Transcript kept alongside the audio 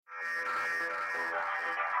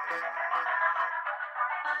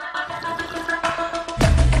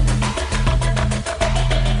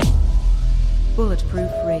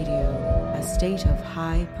Bulletproof Radio, a state of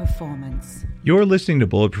high performance. You're listening to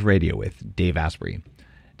Bulletproof Radio with Dave Asprey.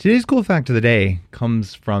 Today's cool fact of the day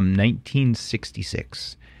comes from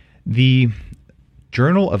 1966. The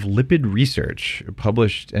Journal of Lipid Research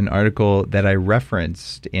published an article that I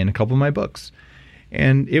referenced in a couple of my books.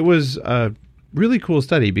 And it was a really cool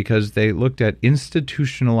study because they looked at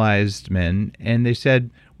institutionalized men and they said,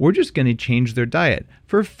 we're just going to change their diet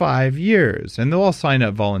for 5 years. And they'll all sign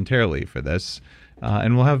up voluntarily for this.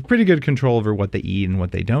 And we'll have pretty good control over what they eat and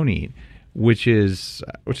what they don't eat, which is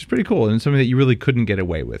pretty cool and something that you really couldn't get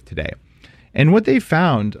away with today. And what they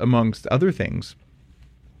found, amongst other things,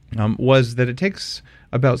 was that it takes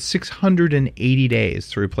about 680 days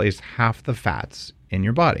to replace half the fats in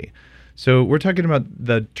your body. So we're talking about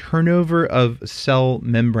the turnover of cell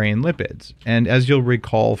membrane lipids. And as you'll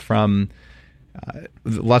recall from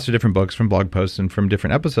lots of different books, from blog posts, and from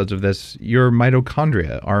different episodes of this, your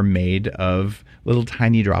mitochondria are made of little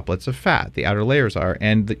tiny droplets of fat. The outer layers are,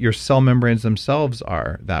 and your cell membranes themselves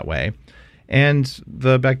are that way. And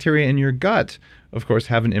the bacteria in your gut, of course,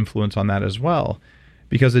 have an influence on that as well.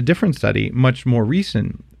 Because a different study, much more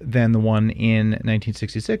recent than the one in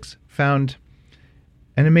 1966, found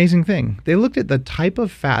an amazing thing. They looked at the type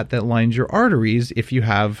of fat that lines your arteries if you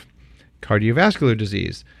have cardiovascular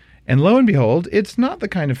disease. And lo and behold, it's not the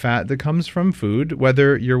kind of fat that comes from food,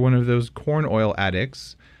 whether you're one of those corn oil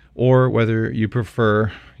addicts or whether you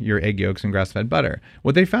prefer your egg yolks and grass-fed butter.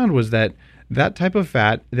 What they found was that that type of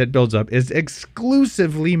fat that builds up is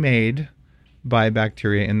exclusively made by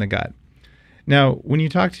bacteria in the gut. Now, when you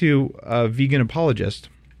talk to a vegan apologist,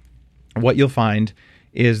 what you'll find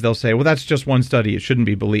is they'll say, well, that's just one study. It shouldn't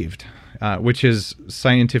be believed, which is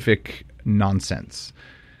scientific nonsense.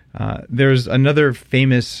 There's another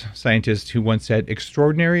famous scientist who once said,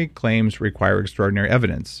 extraordinary claims require extraordinary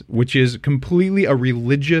evidence, which is completely a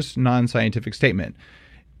religious, non-scientific statement.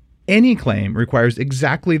 Any claim requires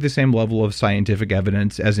exactly the same level of scientific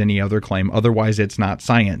evidence as any other claim. Otherwise, it's not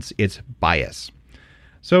science, it's bias.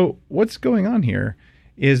 So what's going on here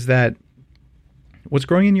is that what's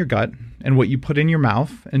growing in your gut and what you put in your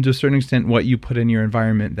mouth, and to a certain extent what you put in your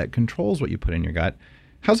environment that controls what you put in your gut,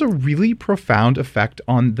 has a really profound effect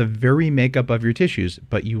on the very makeup of your tissues,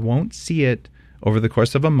 but you won't see it over the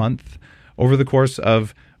course of a month, over the course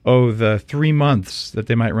of, the 3 months that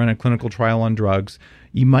they might run a clinical trial on drugs.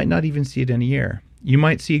 You might not even see it in a year. You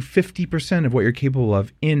might see 50% of what you're capable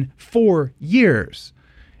of in 4 years.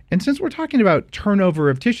 And since we're talking about turnover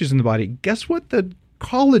of tissues in the body, guess what the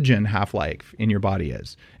collagen half-life in your body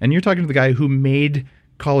is? And you're talking to the guy who made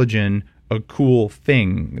collagen a cool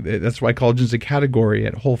thing. That's why collagen is a category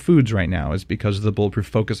at Whole Foods right now, is because of the Bulletproof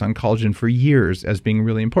focus on collagen for years as being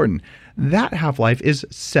really important. That half-life is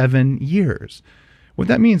 7 years. What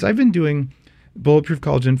that means, I've been doing Bulletproof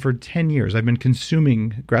collagen for 10 years. I've been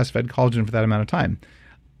consuming grass-fed collagen for that amount of time.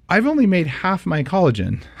 I've only made half my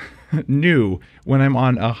collagen new when I'm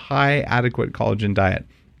on a high adequate collagen diet.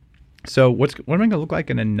 So what am I going to look like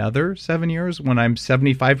in another 7 years when I'm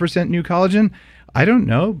 75% new collagen? I don't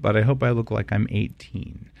know, but I hope I look like I'm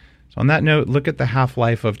 18. So on that note, look at the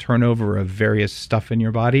half-life of turnover of various stuff in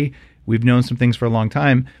your body. We've known some things for a long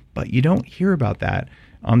time, but you don't hear about that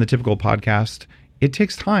on the typical podcast. It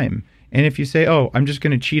takes time. And if you say, I'm just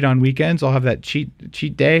going to cheat on weekends, I'll have that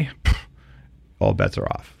cheat day, all bets are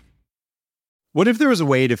off. What if there was a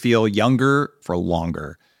way to feel younger for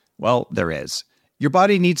longer? Well, there is. Your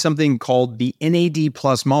body needs something called the NAD+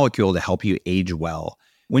 molecule to help you age well.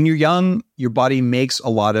 When you're young, your body makes a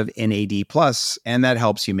lot of NAD+, and that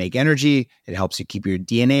helps you make energy, it helps you keep your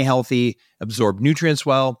DNA healthy, absorb nutrients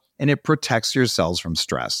well, and it protects your cells from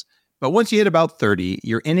stress. But once you hit about 30,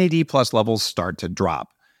 your NAD+ levels start to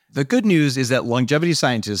drop. The good news is that longevity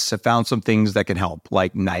scientists have found some things that can help,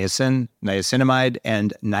 like niacin, niacinamide,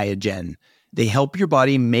 and Niagen. They help your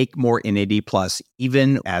body make more NAD+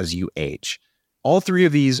 even as you age. All three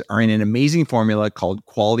of these are in an amazing formula called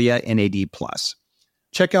Qualia NAD+.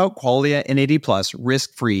 Check out Qualia NAD+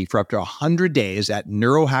 risk-free for up to 100 days at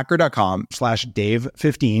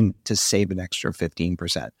neurohacker.com/Dave15 to save an extra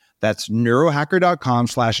 15%. That's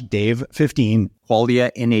neurohacker.com/Dave15,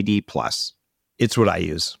 Qualia NAD+. It's what I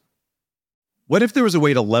use. What if there was a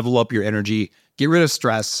way to level up your energy, get rid of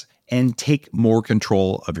stress, and take more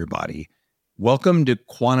control of your body? Welcome to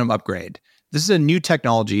Quantum Upgrade. This is a new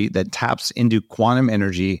technology that taps into quantum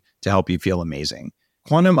energy to help you feel amazing.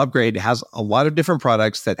 Quantum Upgrade has a lot of different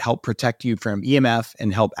products that help protect you from EMF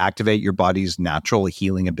and help activate your body's natural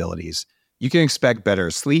healing abilities. You can expect better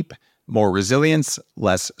sleep, more resilience,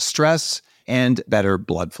 less stress, and better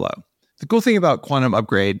blood flow. The cool thing about Quantum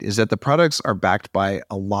Upgrade is that the products are backed by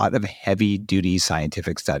a lot of heavy-duty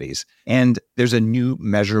scientific studies, and there's a new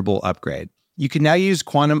measurable upgrade. You can now use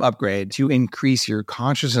Quantum Upgrade to increase your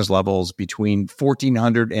consciousness levels between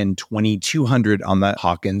 1,400 and 2,200 on the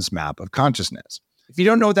Hawkins map of consciousness. If you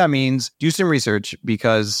don't know what that means, do some research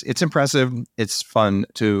because it's impressive, it's fun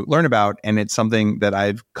to learn about, and it's something that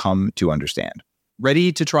I've come to understand.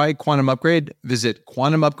 Ready to try Quantum Upgrade? Visit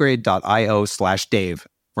quantumupgrade.io/Dave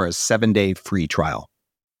for a 7-day free trial.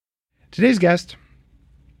 Today's guest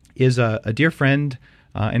is a dear friend,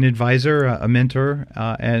 an advisor, a mentor,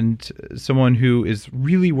 and someone who is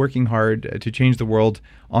really working hard to change the world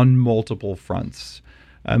on multiple fronts.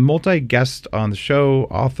 A multi-guest on the show,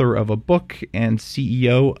 author of a book, and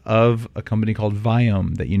CEO of a company called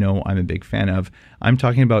Viome that you know I'm a big fan of. I'm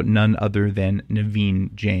talking about none other than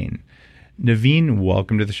Naveen Jain. Naveen,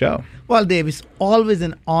 welcome to the show. Well, Dave, it's always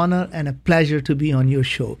an honor and a pleasure to be on your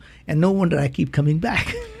show. And no wonder I keep coming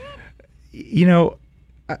back. You know,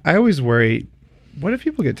 I always worry, what if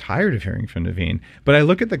people get tired of hearing from Naveen? But I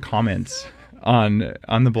look at the comments on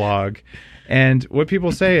the blog, and what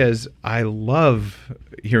people say is, I love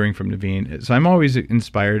hearing from Naveen. So I'm always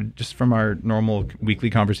inspired just from our normal weekly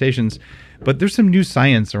conversations. But there's some new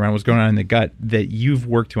science around what's going on in the gut that you've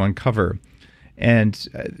worked to uncover. And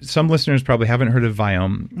some listeners probably haven't heard of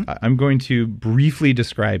Viome. I'm going to briefly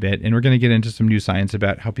describe it, and we're going to get into some new science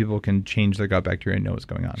about how people can change their gut bacteria and know what's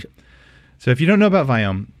going on. Sure. So if you don't know about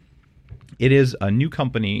Viome, it is a new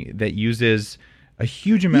company that uses a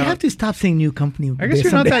huge amount. You have to stop saying new company. I guess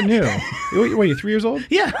you're not that new. What, you're 3 years old?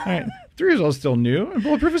 Yeah. All right. 3 years old is still new, and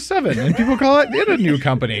Bulletproof is 7, and people call it a new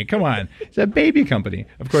company. Come on. It's a baby company.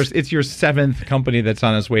 Of course, it's your 7th company that's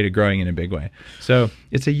on its way to growing in a big way. So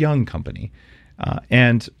it's a young company.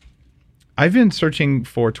 And I've been searching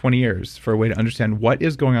for 20 years for a way to understand what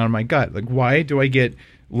is going on in my gut. Like, why do I get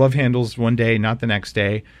love handles one day, not the next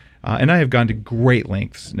day? And I have gone to great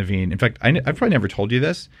lengths, Naveen. In fact, I've probably never told you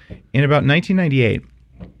this. In about 1998,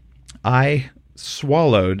 I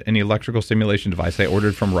swallowed an electrical stimulation device I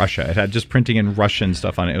ordered from Russia. It had just printing in Russian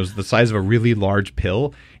stuff on it. It was the size of a really large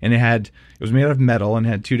pill, and it was made out of metal and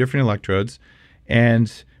had 2 different electrodes.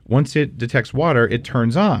 And once it detects water, it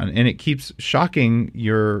turns on, and it keeps shocking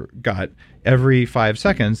your gut every 5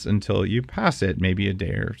 seconds until you pass it, maybe a day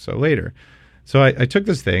or so later. So I took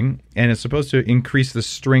this thing, and it's supposed to increase the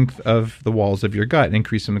strength of the walls of your gut and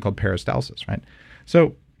increase something called peristalsis, right?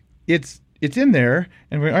 So it's in there,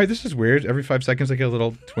 and we're, all right, this is weird. Every 5 seconds, I get a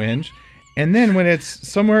little twinge. And then when it's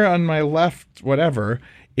somewhere on my left, whatever,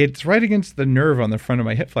 it's right against the nerve on the front of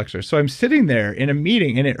my hip flexor. So I'm sitting there in a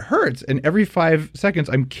meeting, and it hurts. And every 5 seconds,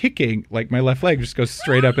 I'm kicking, like my left leg just goes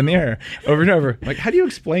straight up in the air over and over. Like, how do you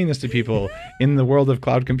explain this to people in the world of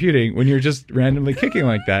cloud computing when you're just randomly kicking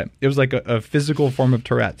like that? It was like a physical form of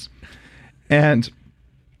Tourette's. And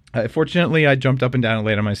fortunately, I jumped up and down and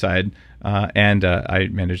laid on my side, and I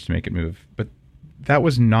managed to make it move. But that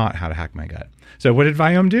was not how to hack my gut. So what did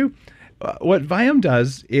Viome do? What Viome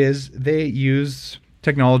does is they use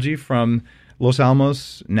technology from Los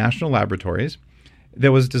Alamos National Laboratories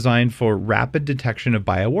that was designed for rapid detection of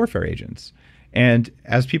biowarfare agents. And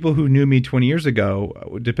as people who knew me 20 years ago,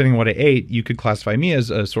 depending on what I ate, you could classify me as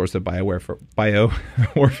a source of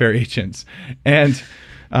biowarfare agents. And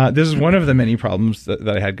this is one of the many problems that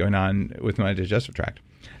I had going on with my digestive tract.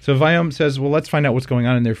 So Viome says, well, let's find out what's going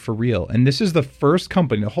on in there for real. And this is the first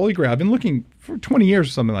company, the Holy Grail. I've been looking for 20 years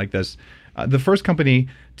or something like this. The first company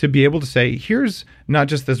to be able to say, here's not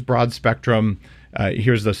just this broad spectrum,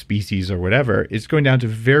 here's the species or whatever. It's going down to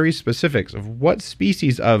very specifics of what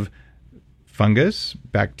species of fungus,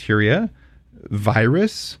 bacteria,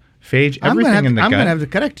 virus, phage, everything in the gut. I'm going to have to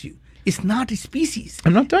correct you. It's not a species.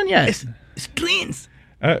 I'm not done yet. It's strains.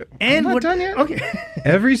 I'm not done yet. Okay.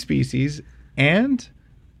 Every species and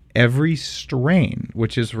every strain,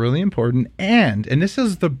 which is really important. And this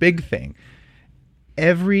is the big thing,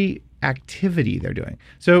 every activity they're doing.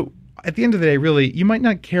 So at the end of the day, really, you might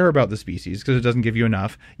not care about the species because it doesn't give you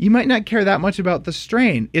enough. You might not care that much about the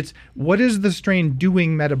strain. It's what is the strain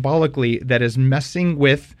doing metabolically that is messing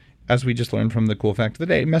with, as we just learned from the cool fact of the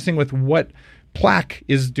day, messing with what plaque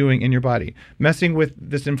is doing in your body, messing with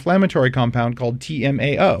this inflammatory compound called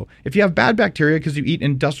TMAO. If you have bad bacteria because you eat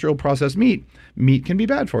industrial processed meat, meat can be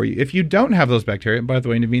bad for you. If you don't have those bacteria, by the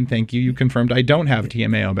way, Naveen, thank you. You confirmed I don't have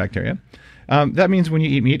TMAO bacteria. That means when you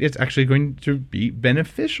eat meat, it's actually going to be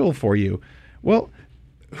beneficial for you. Well,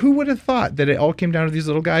 who would have thought that it all came down to these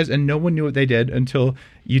little guys and no one knew what they did until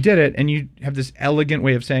you did it, and you have this elegant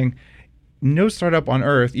way of saying, no startup on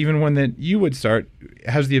earth, even one that you would start,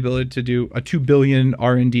 has the ability to do a 2 billion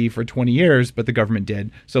R&D for 20 years, but the government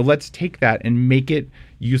did. So let's take that and make it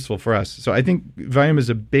useful for us. So I think Viome is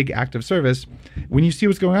a big act of service. When you see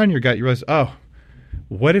what's going on in your gut, you realize, oh,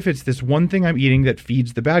 what if it's this one thing I'm eating that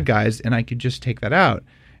feeds the bad guys and I could just take that out?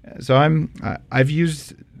 So I've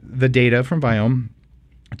used the data from Viome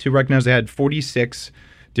to recognize I had 46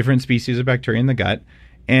 different species of bacteria in the gut.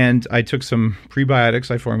 And I took some prebiotics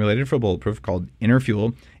I formulated for Bulletproof called Inner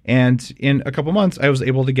Fuel. And in a couple months, I was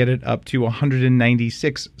able to get it up to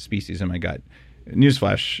 196 species in my gut.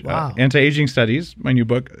 Newsflash. Wow. Anti-Aging Studies, my new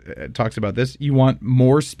book, talks about this. You want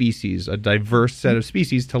more species, a diverse set of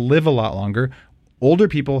species to live a lot longer. Older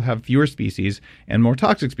people have fewer species and more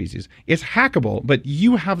toxic species. It's hackable, but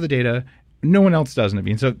you have the data. No one else does,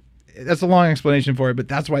 Naveen. So that's a long explanation for it, but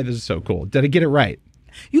that's why this is so cool. Did I get it right?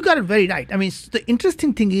 You got it very right. I mean, the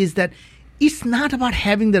interesting thing is that it's not about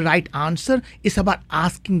having the right answer. It's about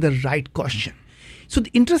asking the right question. So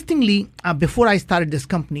interestingly, before I started this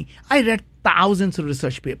company, I read thousands of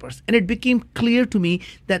research papers, and it became clear to me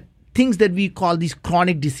that things that we call these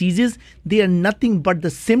chronic diseases, they are nothing but the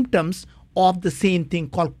symptoms of the same thing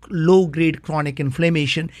called low-grade chronic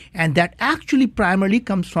inflammation, and that actually primarily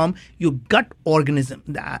comes from your gut organism,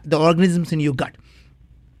 the organisms in your gut.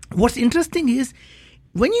 What's interesting is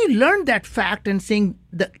when you learn that fact and saying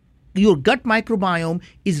that your gut microbiome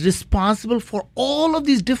is responsible for all of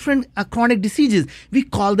these different chronic diseases. We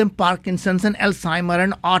call them Parkinson's and Alzheimer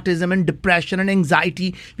and autism and depression and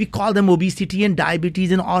anxiety. We call them obesity and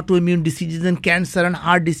diabetes and autoimmune diseases and cancer and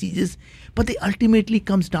heart diseases. But they ultimately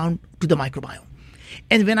comes down to the microbiome.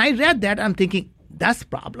 And when I read that, I'm thinking, that's a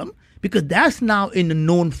problem, because that's now a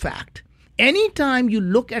known fact. Anytime you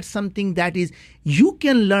look at something that is, you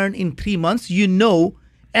can learn in 3 months,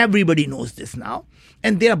 everybody knows this now.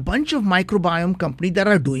 And there are a bunch of microbiome companies that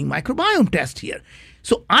are doing microbiome tests here.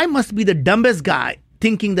 So I must be the dumbest guy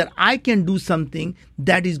thinking that I can do something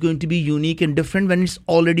that is going to be unique and different when it's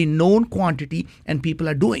already known quantity and people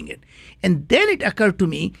are doing it. And then it occurred to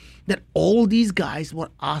me that all these guys were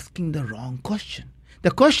asking the wrong question. The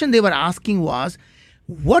question they were asking was,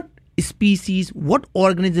 what species, what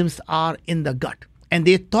organisms are in the gut? And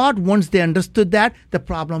they thought once they understood that, the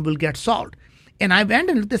problem will get solved. And I went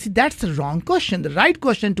and looked and said, that's the wrong question. The right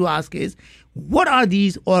question to ask is, what are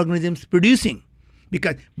these organisms producing?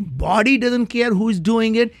 Because body doesn't care who is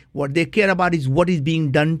doing it. What they care about is what is being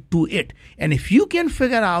done to it. And if you can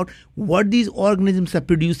figure out what these organisms are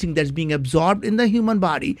producing that's being absorbed in the human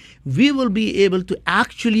body, we will be able to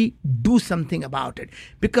actually do something about it.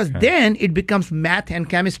 Because then it becomes math and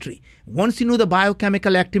chemistry. Once you know the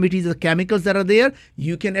biochemical activities, the chemicals that are there,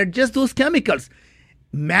 you can adjust those chemicals.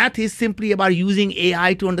 Math is simply about using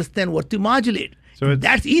AI to understand what to modulate. So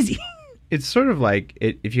that's easy. It's sort of like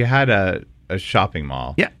if you had a shopping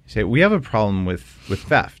mall. Yeah. Say, we have a problem with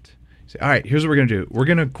theft. Say, all right, here's what we're going to do. We're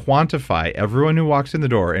going to quantify everyone who walks in the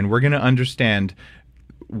door, and we're going to understand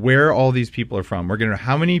where all these people are from. We're going to know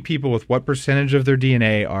how many people with what percentage of their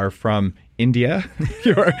DNA are from India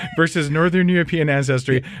versus Northern European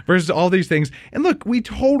ancestry versus all these things. And look, we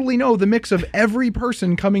totally know the mix of every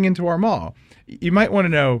person coming into our mall. You might want to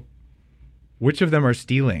know which of them are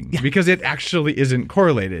stealing, because it actually isn't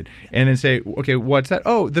correlated. And then say, okay, what's that?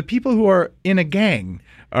 Oh, the people who are in a gang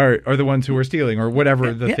are the ones who are stealing, or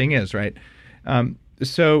whatever the thing is, right?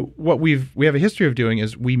 So what we have a history of doing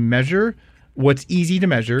is we measure what's easy to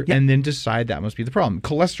measure and then decide that must be the problem.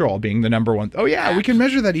 Cholesterol being the number one. Oh yeah, we can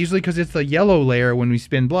measure that easily because it's the yellow layer when we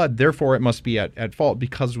spin blood. Therefore, it must be at fault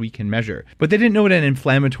because we can measure. But they didn't know what an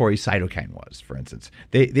inflammatory cytokine was, for instance.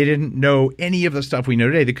 They didn't know any of the stuff we know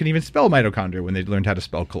today. They couldn't even spell mitochondria when they learned how to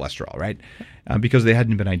spell cholesterol, right? Because they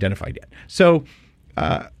hadn't been identified yet. So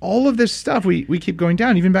all of this stuff, we keep going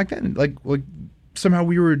down. Even back then, like somehow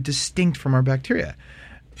we were distinct from our bacteria.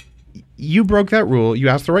 You broke that rule. You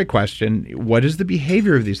asked the right question. What is the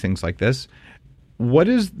behavior of these things like this? What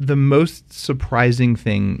is the most surprising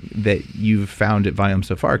thing that you've found at Viome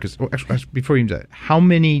so far? Because actually, before you do that, how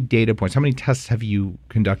many data points, how many tests have you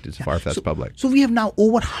conducted so far, if that's public? So we have now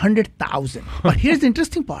over 100,000. But here's the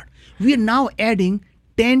interesting part. We are now adding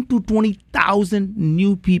 10 to 20,000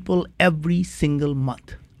 new people every single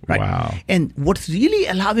month. Right? Wow. And what's really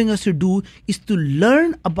allowing us to do is to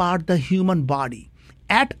learn about the human body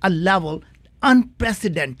at a level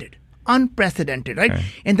unprecedented, right? Okay.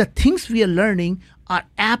 And the things we are learning are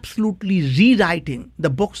absolutely rewriting the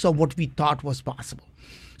books of what we thought was possible.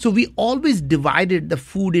 So we always divided the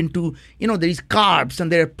food into, there is carbs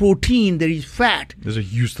and there is protein, there is fat. Those are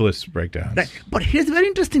useless breakdowns. Right. But here's the very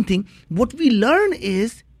interesting thing. What we learn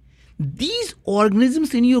is these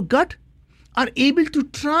organisms in your gut are able to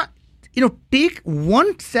take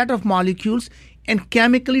one set of molecules and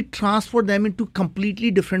chemically transfer them into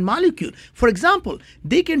completely different molecule. For example,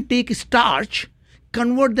 they can take starch,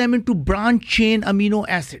 convert them into branch chain amino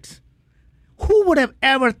acids. Who would have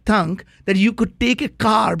ever thunk that you could take a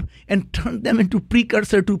carb and turn them into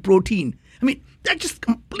precursor to protein? I mean, that's just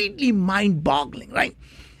completely mind-boggling, right?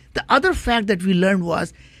 The other fact that we learned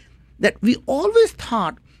was that we always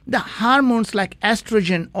thought the hormones like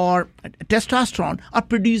estrogen or testosterone are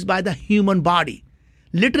produced by the human body.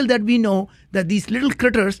 Little that we know that these little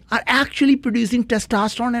critters are actually producing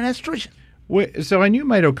testosterone and estrogen. Wait, so I knew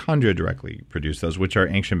mitochondria directly produce those, which are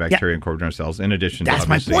ancient bacteria incorporated in our cells, in addition to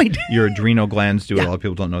my point. Your adrenal glands do it. A lot of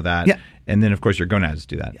people don't know that. Yeah. And then, of course, your gonads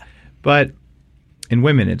do that. Yeah. But in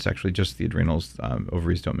women, it's actually just the adrenals.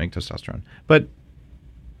 Ovaries don't make testosterone. But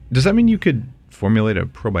does that mean you could formulate a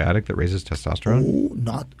probiotic that raises testosterone? Oh,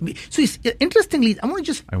 not. So interestingly, I want to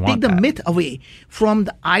just take the myth away from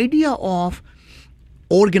the idea of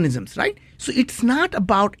organisms, right? So it's not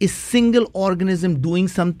about a single organism doing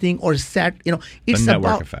something or set, it's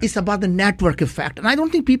about the network effect. And I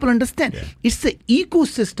don't think people understand. Yeah. It's the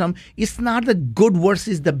ecosystem. It's not the good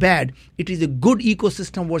versus the bad. It is a good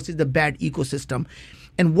ecosystem versus the bad ecosystem.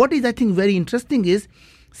 And what is, I think, very interesting is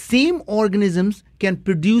same organisms can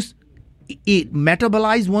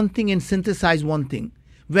metabolize one thing and synthesize one thing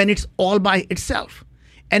when it's all by itself.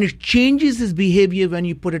 And it changes its behavior when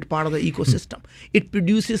you put it part of the ecosystem. It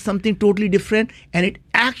produces something totally different, and it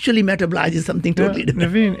actually metabolizes something totally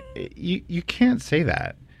different. Naveen, you can't say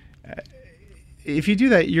that. If you do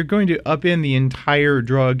that, you're going to upend the entire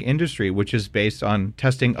drug industry, which is based on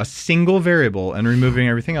testing a single variable and removing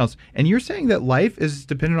everything else. And you're saying that life is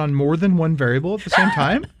dependent on more than one variable at the same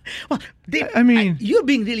time? Well, you're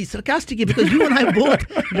being really sarcastic here because you and I both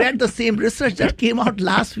read the same research that came out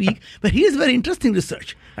last week. But here's very interesting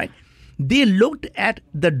research, right? They looked at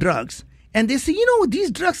the drugs and they say, these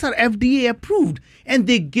drugs are FDA approved, and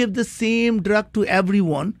they give the same drug to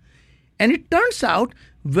everyone. And it turns out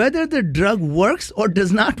whether the drug works or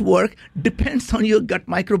does not work depends on your gut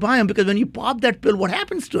microbiome, because when you pop that pill, what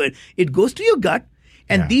happens to it? It goes to your gut,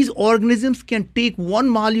 and these organisms can take one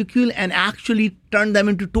molecule and actually turn them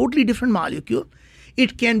into totally different molecule.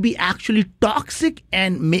 It can be actually toxic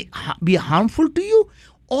and be harmful to you,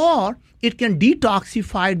 or it can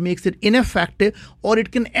detoxify it, makes it ineffective, or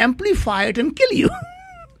it can amplify it and kill you.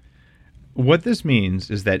 What this means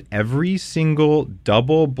is that every single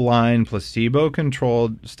double-blind,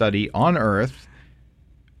 placebo-controlled study on Earth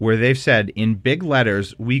where they've said in big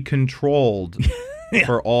letters, we controlled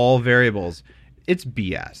for all variables, it's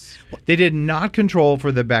BS. They did not control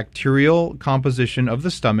for the bacterial composition of the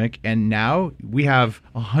stomach, and now we have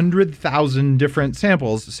 100,000 different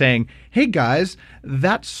samples saying, hey guys,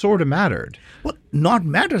 that sort of mattered. Well, not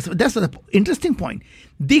matters. That's the interesting point.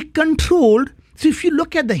 They controlled. So if you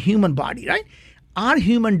look at the human body, right, our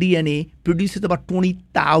human DNA produces about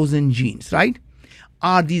 20,000 genes, right?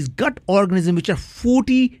 Are these gut organisms, which are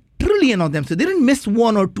 40 trillion of them. So they didn't miss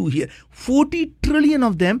one or two here. 40 trillion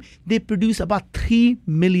of them, they produce about 3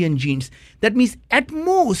 million genes. That means at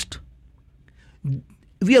most,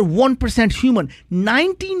 we are 1% human.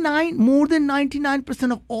 More than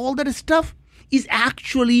 99% of all that stuff is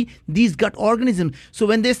actually these gut organisms. So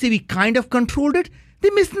when they say we kind of controlled it, they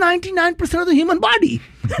missed 99% of the human body.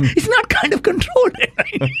 It's not kind of controlled.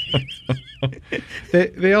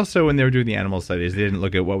 They also, when they were doing the animal studies, they didn't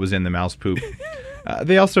look at what was in the mouse poop.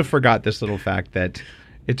 They also forgot this little fact that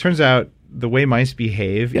it turns out the way mice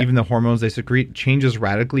behave, even the hormones they secrete, changes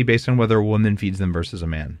radically based on whether a woman feeds them versus a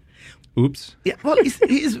man. Oops. Yeah, well, I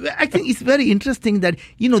think it's very interesting that,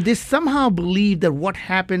 they somehow believe that what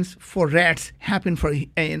happens for rats happen for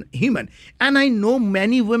a human. And I know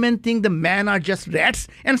many women think the men are just rats,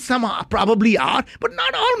 and some probably are, but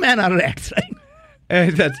not all men are rats, right?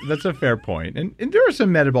 That's a fair point. And there are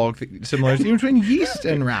some metabolic similarities between yeast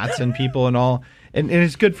and rats and people and all. And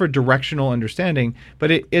it's good for directional understanding,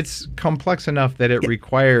 but it's complex enough that it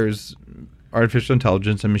requires artificial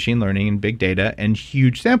intelligence and machine learning and big data and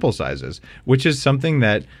huge sample sizes, which is something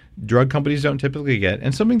that drug companies don't typically get,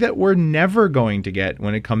 and something that we're never going to get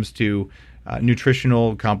when it comes to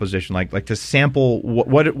nutritional composition, like to sample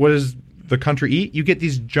what does the country eat. You get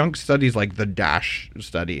these junk studies like the DASH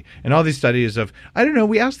study and all these studies of, I don't know,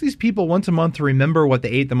 we ask these people once a month to remember what they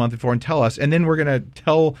ate the month before and tell us, and then we're going to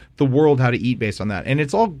tell the world how to eat based on that. And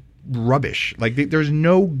it's all rubbish. Like there's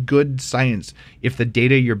no good science if the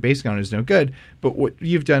data you're basing on is no good. But what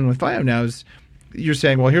you've done with Biome now is you're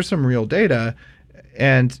saying, well, here's some real data.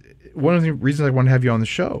 And one of the reasons I want to have you on the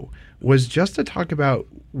show was just to talk about,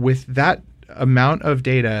 with that amount of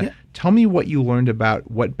data, Tell me what you learned about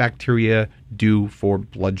what bacteria do for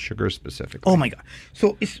blood sugar specifically. Oh my God.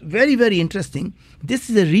 So it's very, very interesting. This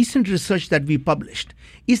is a recent research that we published.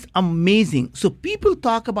 It's amazing. So people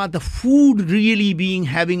talk about the food really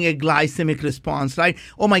having a glycemic response, right?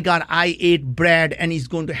 Oh my God, I ate bread and it's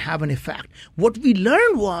going to have an effect. What we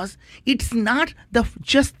learned was it's not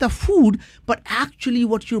just the food, but actually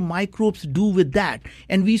what your microbes do with that.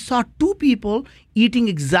 And we saw two people eating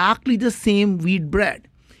exactly the same wheat bread.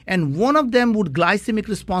 And one of them glycemic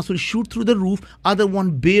response will shoot through the roof, other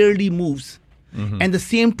one barely moves. And the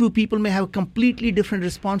same two people may have a completely different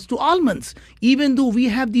response to almonds, even though we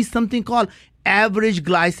have something called average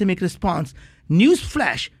glycemic response.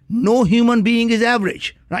 Newsflash, no human being is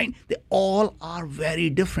average, right? They all are very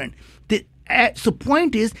different. So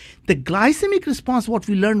point is, the glycemic response, what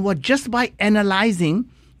we learned was just by analyzing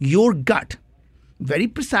your gut, very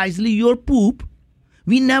precisely your poop.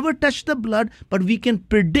 We never touch the blood, but we can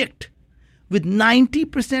predict with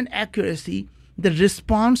 90% accuracy the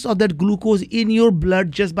response of that glucose in your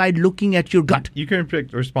blood just by looking at your gut. You can predict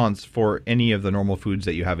the response for any of the normal foods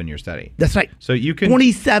that you have in your study. That's right. So you can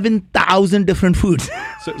 27,000 different foods.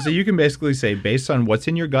 so you can basically say, based on what's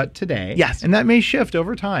in your gut today, yes, and that may shift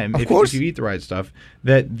over time if you eat the right stuff,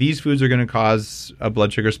 that these foods are going to cause a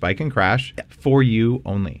blood sugar spike and crash for you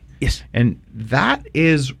only. Yes. And that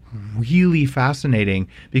is really fascinating,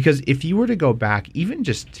 because if you were to go back even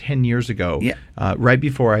just 10 years ago, right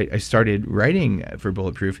before I started writing for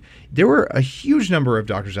Bulletproof, there were a huge number of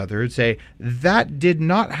doctors out there who'd say that did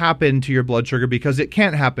not happen to your blood sugar because it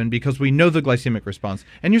can't happen because we know the glycemic response.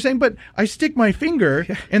 And you're saying, but I stick my finger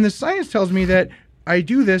and the science tells me that I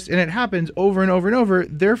do this and it happens over and over and over,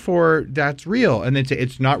 therefore that's real. And then say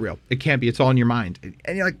it's not real. It can't be. It's all in your mind.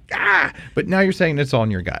 And you're like, but now you're saying it's all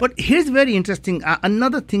in your gut. But here's very interesting.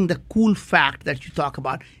 Another thing, the cool fact that you talk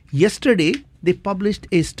about. Yesterday, they published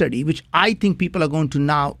a study, which I think people are going to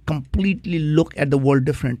now completely look at the world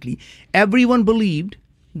differently. Everyone believed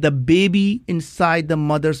the baby inside the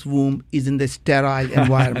mother's womb is in the sterile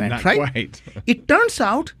environment, Not right? Quite. It turns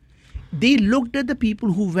out they looked at the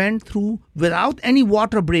people who went through without any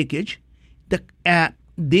water breakage.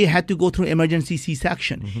 They had to go through emergency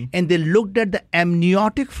C-section. And they looked at the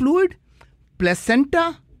amniotic fluid,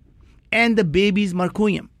 placenta, and the baby's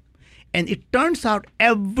meconium. And it turns out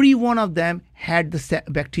every one of them had the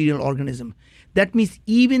bacterial organism. That means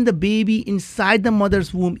even the baby inside the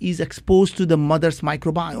mother's womb is exposed to the mother's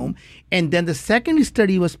microbiome. And then the second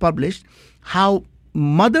study was published, how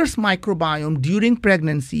mother's microbiome during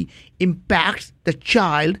pregnancy impacts the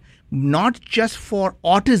child, not just for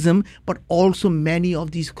autism, but also many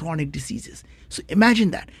of these chronic diseases. So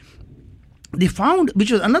imagine that. They found,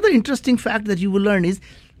 which was another interesting fact that you will learn, is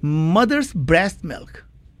mother's breast milk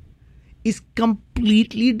is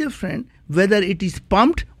completely different whether it is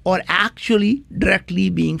pumped or actually directly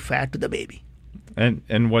being fed to the baby.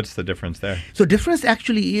 And what's the difference there? So difference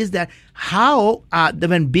actually is that how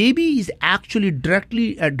when baby is actually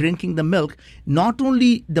directly drinking the milk, not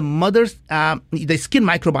only the mother's the skin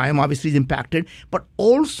microbiome obviously is impacted, but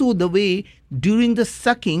also the way during the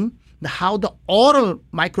sucking, how the oral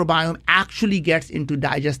microbiome actually gets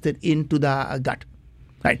digested into the gut,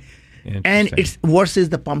 right? And it's versus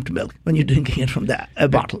the pumped milk when you're drinking it from the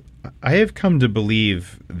bottle. I have come to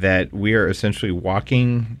believe that we are essentially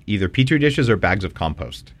walking either petri dishes or bags of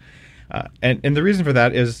compost. And the reason for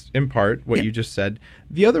that is, in part, what you just said.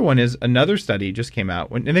 The other one is another study just came out,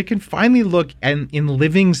 and they can finally look in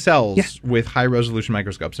living cells with high-resolution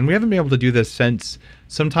microscopes. And we haven't been able to do this since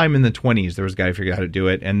sometime in the 1920s. There was a guy who figured out how to do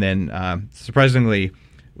it. And then, surprisingly,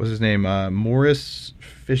 what's his name? Morris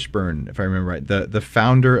Fishburne, if I remember right, the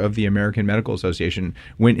founder of the American Medical Association,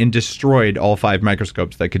 went and destroyed all 5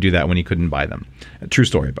 microscopes that could do that when he couldn't buy them. A true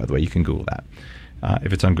story, by the way. You can Google that.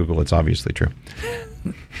 If it's on Google, it's obviously true.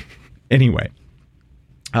 Anyway,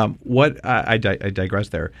 I digress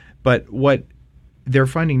there. But what they're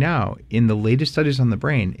finding now in the latest studies on the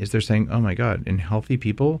brain is they're saying, oh my God, in healthy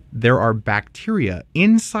people, there are bacteria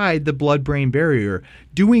inside the blood-brain barrier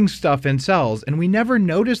doing stuff in cells, and we never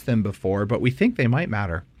noticed them before, but we think they might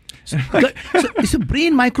matter. So it's a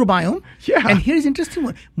brain microbiome. Yeah. And here's interesting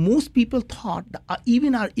one. Most people thought that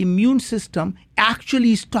even our immune system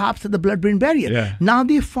actually stops at the blood-brain barrier. Yeah. Now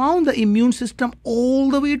they found the immune system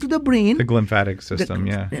all the way to the brain. The lymphatic system,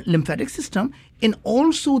 lymphatic system. And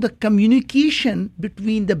also the communication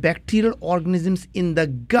between the bacterial organisms in the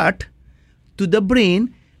gut to the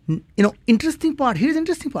brain. Interesting part. Here's the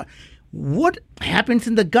interesting part. What happens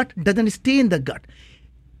in the gut doesn't stay in the gut.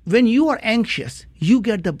 When you are anxious, you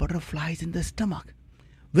get the butterflies in the stomach.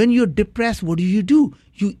 When you're depressed, what do?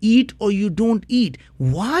 You eat or you don't eat.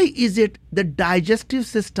 Why is it the digestive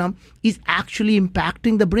system is actually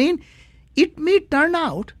impacting the brain? It may turn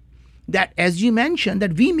out that, as you mentioned,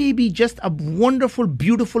 that we may be just a wonderful,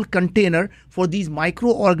 beautiful container for these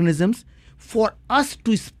microorganisms for us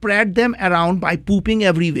to spread them around by pooping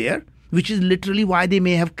everywhere, which is literally why they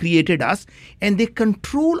may have created us. And they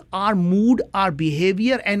control our mood, our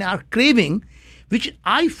behavior, and our craving, which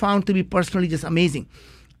I found to be personally just amazing.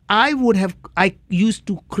 I used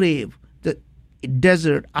to crave the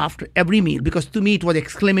dessert after every meal because to me it was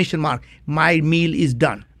exclamation mark. My meal is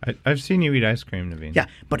done. I've seen you eat ice cream, Naveen. Yeah,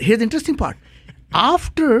 but here's the interesting part.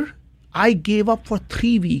 After I gave up for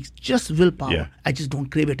 3 weeks, just willpower, I just don't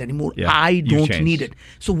crave it anymore. Yeah, I don't changed. need it.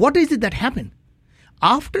 So what is it that happened?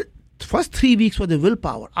 After first 3 weeks was the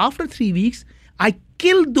willpower. After 3 weeks, I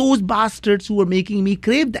killed those bastards who were making me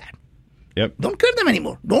crave that. Yep. Don't crave them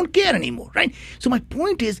anymore. Don't care anymore, right? So my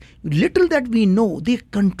point is, little that we know, they're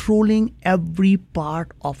controlling every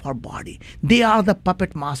part of our body. They are the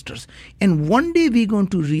puppet masters. And one day we're going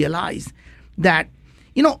to realize that,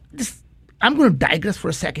 I'm going to digress for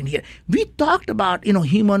a second here. We talked about,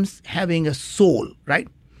 humans having a soul, right?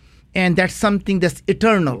 And that's something that's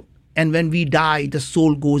eternal. And when we die, the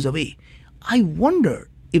soul goes away. I wonder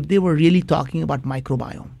if they were really talking about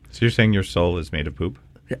microbiome. So you're saying your soul is made of poop?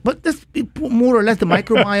 But that's more or less the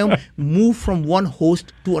microbiome move from one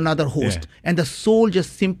host to another host. And the soul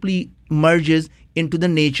just simply merges into the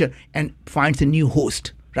nature and finds a new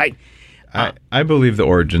host, right? I believe the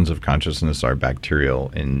origins of consciousness are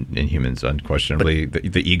bacterial in humans, unquestionably.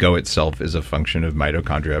 The ego itself is a function of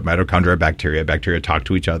mitochondria. Mitochondria are bacteria. Bacteria talk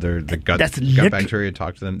to each other. The gut bacteria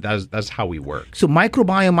talk to them. That's how we work. So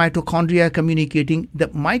microbiome, mitochondria communicating. The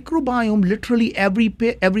microbiome literally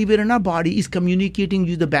everywhere in our body is communicating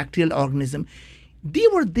with the bacterial organism. They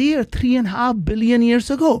were there 3.5 billion years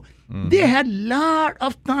ago. They had a lot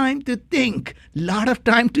of time to think, lot of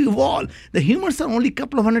time to evolve. The humans are only a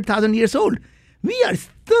couple of 100,000 years old. We are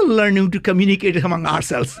still learning to communicate among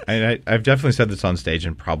ourselves. I've definitely said this on stage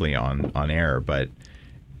and probably on air, but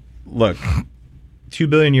look, 2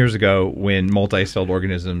 billion years ago when multi-celled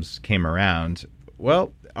organisms came around,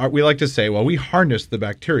 well, we like to say, well, we harnessed the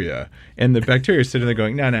bacteria, and the bacteria is sitting there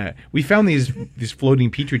going, no. We found these floating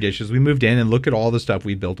petri dishes. We moved in and look at all the stuff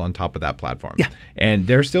we built on top of that platform. Yeah. And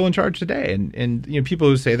they're still in charge today. And people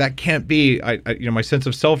who say that can't be, my sense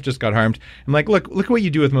of self just got harmed. I'm like, look at what you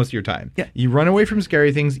do with most of your time. Yeah. You run away from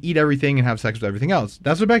scary things, eat everything, and have sex with everything else.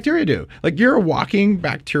 That's what bacteria do. Like, you're a walking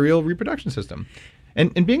bacterial reproduction system.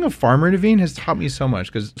 And being a farmer, Naveen, has taught me so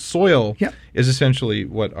much because soil is essentially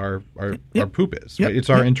what our poop is. Right? It's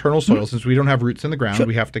our internal soil. Since we don't have roots in the ground,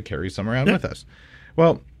 we have to carry some around with us.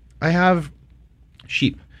 Well, I have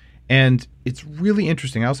sheep, and it's really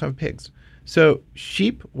interesting. I also have pigs. So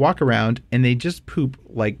sheep walk around, and they just poop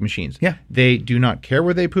like machines. Yeah. They do not care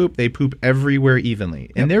where they poop. They poop everywhere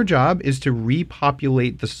evenly. And their job is to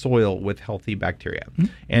repopulate the soil with healthy bacteria.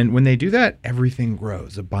 And when they do that, everything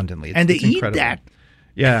grows abundantly. And they it's eat incredible. that.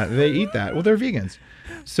 Yeah, they eat that. Well, they're vegans.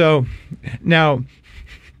 So now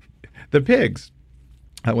the pigs,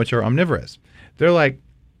 which are omnivorous, they're like,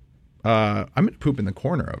 I'm going to poop in the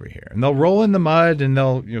corner over here. And they'll roll in the mud and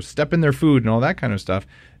they'll step in their food and all that kind of stuff.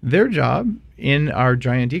 Their job in our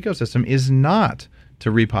giant ecosystem is not to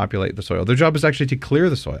repopulate the soil. Their job is actually to clear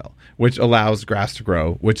the soil, which allows grass to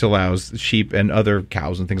grow, which allows sheep and other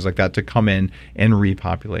cows and things like that to come in and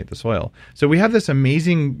repopulate the soil. So we have this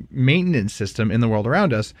amazing maintenance system in the world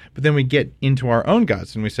around us, but then we get into our own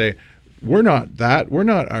guts and we say, we're not that. We're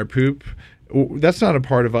not our poop. That's not a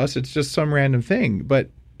part of us. It's just some random thing. But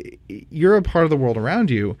you're a part of the world around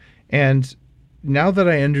you. And now that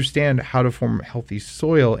I understand how to form healthy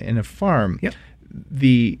soil in a farm,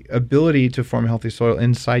 the ability to form healthy soil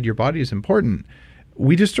inside your body is important.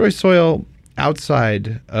 We destroy soil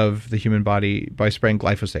outside of the human body by spraying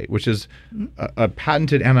glyphosate, which is a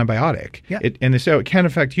patented antibiotic. And they say it can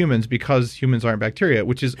affect humans because humans aren't bacteria,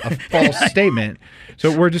 which is a false statement.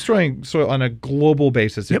 So we're destroying soil on a global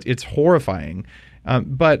basis. It's horrifying.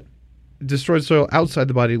 But destroyed soil outside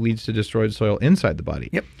the body leads to destroyed soil inside the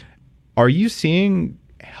body. Are you seeing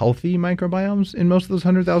healthy microbiomes in most of those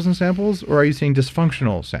 100,000 samples, or are you seeing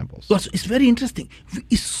dysfunctional samples? Well, it's very interesting.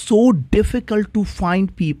 It's so difficult to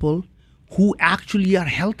find people who actually are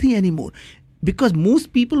healthy anymore, because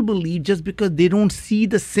most people believe just because they don't see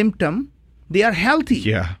the symptom, they are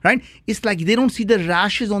healthy. Right? It's like they don't see the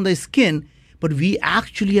rashes on their skin, but we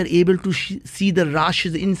actually are able to see the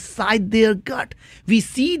rashes inside their gut. We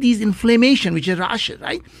see these inflammation, which are rashes,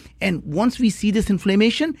 right? And once we see this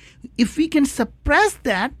inflammation, if we can suppress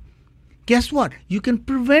that, guess what? You can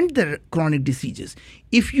prevent the chronic diseases.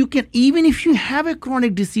 Even if you have a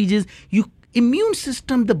chronic diseases,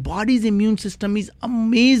 the body's immune system is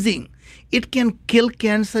amazing. It can kill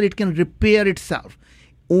cancer, it can repair itself,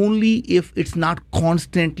 only if it's not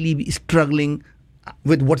constantly struggling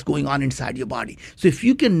with what's going on inside your body. So if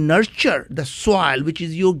you can nurture the soil, which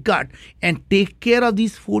is your gut, and take care of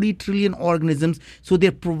these 40 trillion organisms, so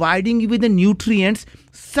they're providing you with the nutrients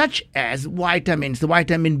such as vitamins, the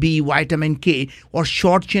vitamin B, vitamin K, or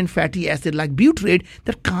short-chain fatty acid like butyrate,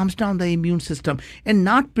 that calms down the immune system, and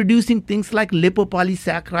not producing things like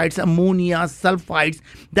lipopolysaccharides, ammonia, sulfides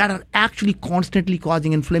that are actually constantly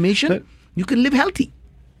causing inflammation, you can live healthy.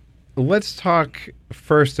 Let's talk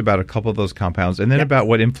first about a couple of those compounds and then about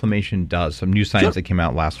what inflammation does, some new science that came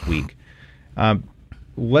out last week.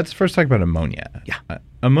 Let's first talk about ammonia.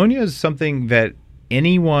 Ammonia is something that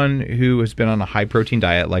anyone who has been on a high-protein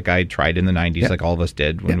diet, like I tried in the 90s, like all of us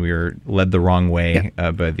did when we were led the wrong way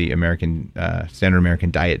by the standard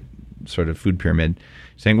American diet sort of food pyramid,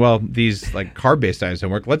 saying, well, these like carb-based diets don't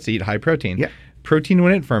work. Let's eat high protein. Protein,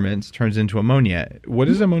 when it ferments, turns into ammonia. What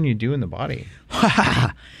does ammonia do in the body?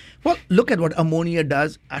 Well, look at what ammonia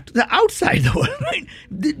does to the outside world, right?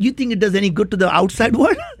 You think it does any good to the outside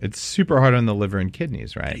world? It's super hard on the liver and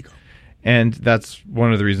kidneys, right? There you go. And that's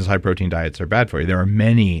one of the reasons high-protein diets are bad for you. There are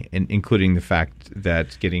many, including the fact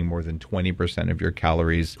that getting more than 20% of your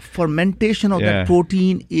calories. Fermentation of that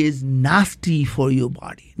protein is nasty for your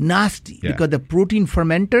body. Nasty. Because the protein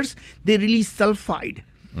fermenters, they release sulfide.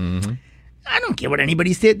 Mm-hmm. I don't care what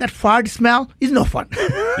anybody says. That fart smell is no fun.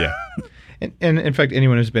 And in fact,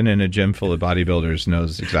 anyone who's been in a gym full of bodybuilders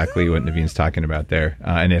knows exactly what Naveen's talking about there.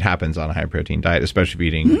 And it happens on a high-protein diet, especially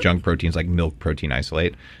if you're eating junk proteins like milk protein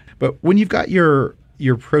isolate. But when you've got your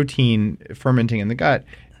protein fermenting in the gut,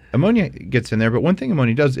 ammonia gets in there. But one thing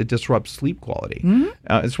ammonia does, it disrupts sleep quality.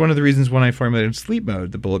 It's one of the reasons when I formulated Sleep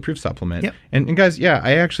Mode, the bulletproof supplement. And guys,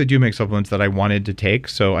 I actually do make supplements that I wanted to take.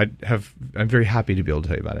 So I'm very happy to be able to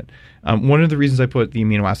tell you about it. One of the reasons I put the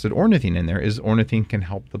amino acid ornithine in there is ornithine can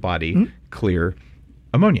help the body clear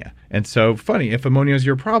ammonia. And so funny, if ammonia is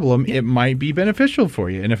your problem, it might be beneficial for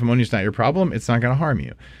you. And if ammonia is not your problem, it's not going to harm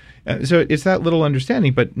you. So it's that little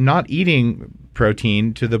understanding, but not eating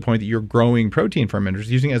protein to the point that you're growing protein fermenters,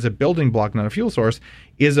 using it as a building block, not a fuel source,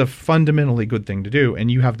 is a fundamentally good thing to do.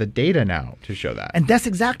 And you have the data now to show that. And that's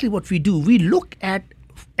exactly what we do. We look at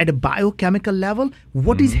a biochemical level,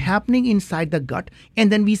 what is happening inside the gut.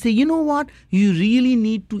 And then we say, you know what? You really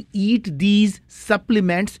need to eat these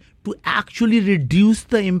supplements to actually reduce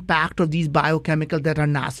the impact of these biochemicals that are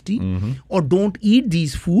nasty, or don't eat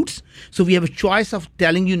these foods. So we have a choice of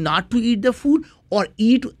telling you not to eat the food or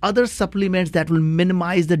eat other supplements that will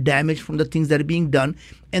minimize the damage from the things that are being done,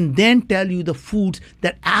 and then tell you the foods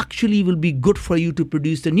that actually will be good for you to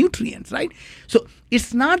produce the nutrients, right? So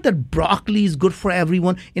it's not that broccoli is good for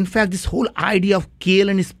everyone. In fact, this whole idea of kale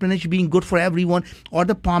and spinach being good for everyone, or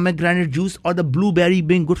the pomegranate juice or the blueberry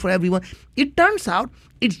being good for everyone, it turns out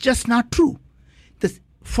it's just not true.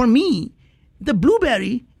 For me, the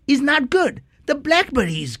blueberry is not good. The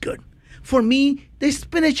blackberry is good. For me, the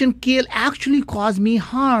spinach and kale actually cause me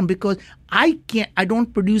harm because I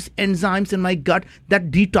don't produce enzymes in my gut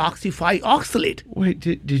that detoxify oxalate. Wait,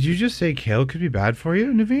 did you just say kale could be bad for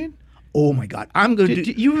you, Naveen? Oh my God, I'm going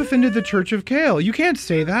to. You offended the Church of Kale. You can't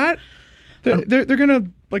say that. They're gonna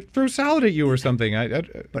like throw salad at you or something.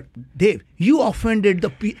 But Dave, you offended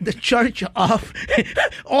the church of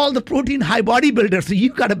all the protein high bodybuilders. So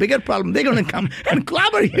you've got a bigger problem. They're gonna come and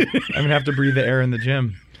clobber you. I'm gonna have to breathe the air in the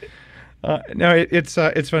gym. No, it's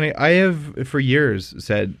funny. I have for years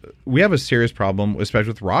said we have a serious problem, especially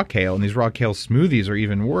with raw kale, and these raw kale smoothies are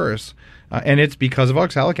even worse. And it's because of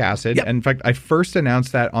oxalic acid. And in fact, I first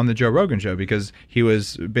announced that on the Joe Rogan show because he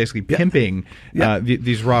was basically pimping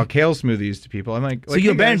these raw kale smoothies to people. I'm like, so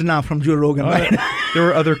you're banned now from Joe Rogan, right? There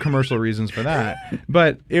were other commercial reasons for that.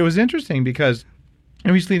 But it was interesting because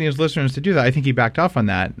and he's leading his listeners to do that. I think he backed off on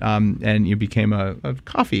that, and you became a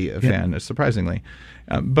coffee fan, surprisingly.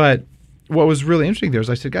 But what was really interesting there is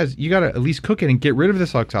I said, guys, you got to at least cook it and get rid of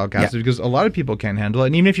this oxalic acid because a lot of people can't handle it.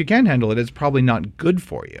 And even if you can handle it, it's probably not good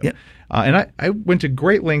for you. And I went to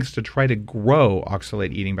great lengths to try to grow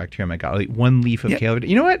oxalate eating bacteria in my gut. I'll eat one leaf of kale.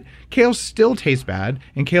 You know what? Kale still tastes bad,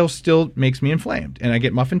 and kale still makes me inflamed. And I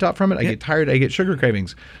get muffin top from it. I get tired. I get sugar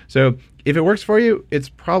cravings. So if it works for you, it's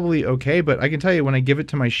probably okay. But I can tell you, when I give it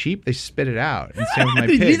to my sheep, they spit it out. And same with my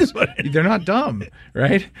pigs. They're not dumb,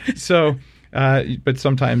 right? So... but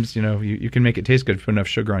sometimes, you can make it taste good if you put enough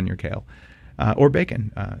sugar on your kale or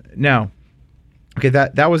bacon. Now, Okay,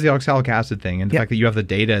 that was the oxalic acid thing, and the fact that you have the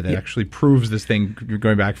data that actually proves this thing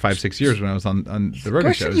going back 5-6 years when I was on the Rogan show. The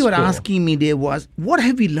question you were asking me there was, what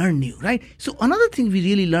have we learned new, right? So another thing we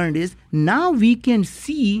really learned is now we can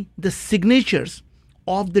see the signatures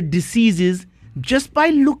of the diseases just by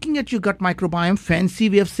looking at your gut microbiome, fancy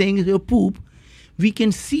way of saying your poop. We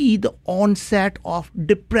can see the onset of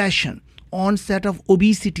depression, onset of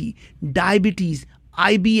obesity, diabetes,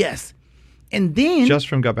 IBS. And then just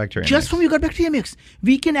from gut bacteria from your gut bacteria mix,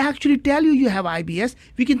 we can actually tell you have IBS.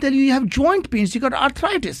 We can tell you have joint pains, you got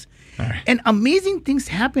arthritis. Right. And amazing things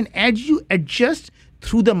happen as you adjust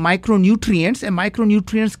through the micronutrients, and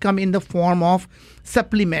micronutrients come in the form of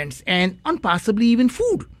supplements and possibly even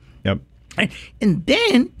food. Yep. And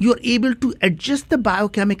then you're able to adjust the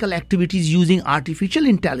biochemical activities using artificial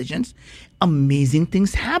intelligence. Amazing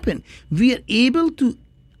things happen. We are able to,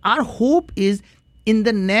 our hope is in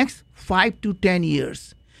the next 5 to 10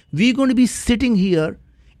 years, we're going to be sitting here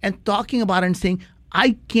and talking about it and saying,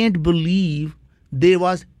 I can't believe there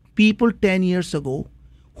was people 10 years ago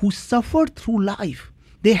who suffered through life.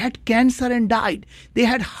 They had cancer and died. They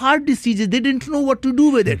had heart diseases. They didn't know what to do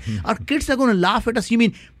with it. Our kids are going to laugh at us. You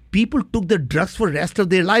mean people took the drugs for the rest of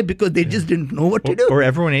their life because they just didn't know what to do? Or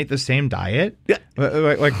everyone ate the same diet? Yeah.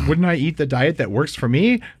 Like, wouldn't I eat the diet that works for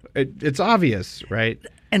me? It's obvious, right?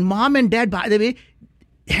 And mom and dad, by the way,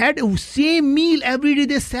 had the same meal every day.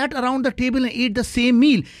 They sat around the table and ate the same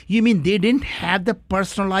meal. You mean they didn't have the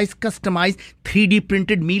personalized, customized, 3D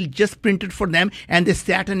printed meal just printed for them and they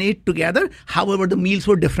sat and ate together? However, the meals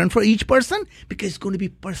were different for each person because it's going to be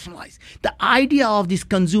personalized. The idea of these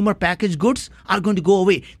consumer packaged goods are going to go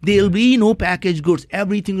away. There will be no packaged goods.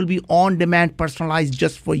 Everything will be on demand, personalized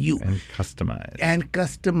just for you. And customized. And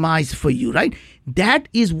customized for you, right? That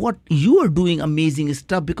is what you are doing, amazing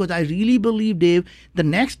stuff, because I really believe, Dave, the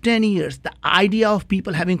next 10 years, the idea of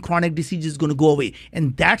people having chronic disease is going to go away.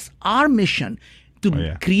 And that's our mission,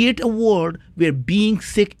 to create a world where being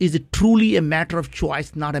sick is truly a matter of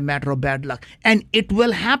choice, not a matter of bad luck. And it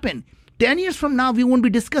will happen. 10 years from now, we won't be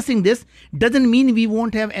discussing this. Doesn't mean we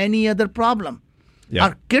won't have any other problem. Yeah.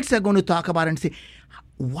 Our kids are going to talk about it and say,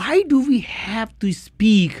 why do we have to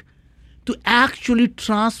speak to actually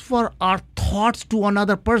transfer our thoughts to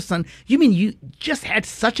another person? You mean you just had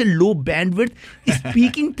such a low bandwidth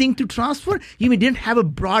speaking thing to transfer? You mean didn't have a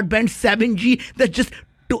broadband 7G that just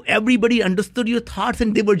to everybody understood your thoughts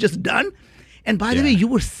and they were just done? And by the way, you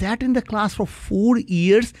were sat in the class for 4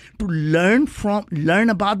 years to learn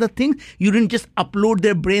about the thing. You didn't just upload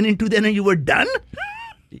their brain into them and you were done.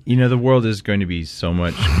 You know, the world is going to be so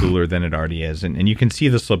much cooler than it already is. And you can see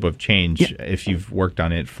the slope of change if you've worked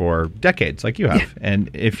on it for decades like you have. Yeah. And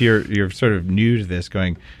if you're sort of new to this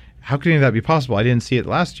going, how can that be possible? I didn't see it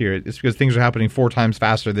last year. It's because things are happening 4 times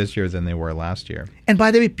faster this year than they were last year. And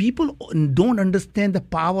by the way, people don't understand the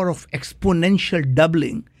power of exponential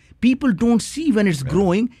doubling. People don't see when it's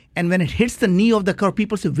growing, and when it hits the knee of the curve,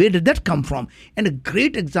 people say, where did that come from? And a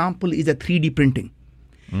great example is a 3D printing.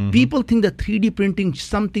 Mm-hmm. People think that 3D printing,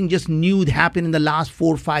 something just new happened in the last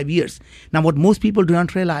 4 or 5 years. Now, what most people do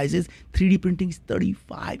not realize is 3D printing is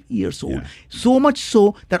 35 years old. Yeah. So much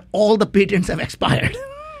so that all the patents have expired.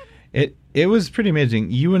 It was pretty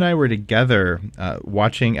amazing. You and I were together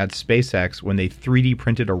watching at SpaceX when they 3D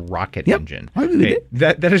printed a rocket engine.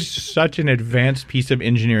 That is such an advanced piece of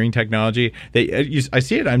engineering technology. I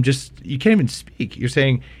see it. You can't even speak. You're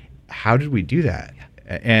saying, how did we do that?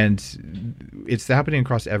 And it's happening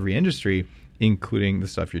across every industry, including the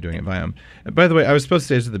stuff you're doing at Viome. By the way, I was supposed to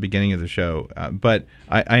say this at the beginning of the show, but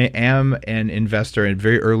I am an investor and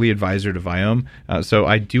very early advisor to Viome, so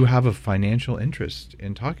I do have a financial interest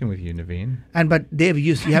in talking with you, Naveen. But Dave,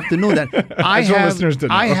 you have to know that I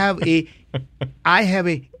have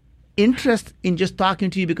a interest in just talking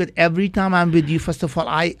to you because every time I'm with you, first of all,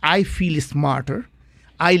 I feel smarter.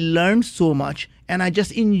 I learned so much, and I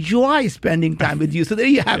just enjoy spending time with you. So there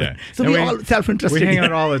you have it. So we're all self-interested. We hang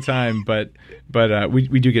out all the time, but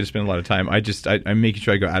we do get to spend a lot of time. I'm making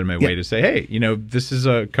sure I go out of my way to say, hey, this is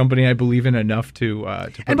a company I believe in enough to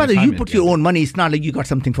put and by the way, you put your own money. It's not like you got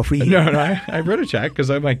something for free. No, I wrote a check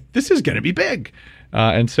because I'm like, this is going to be big.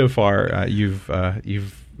 And so far, you've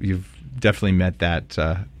definitely met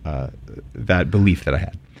that belief that I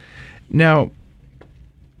had. Now,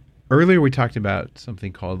 earlier, we talked about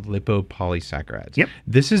something called lipopolysaccharides. Yep.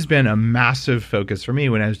 This has been a massive focus for me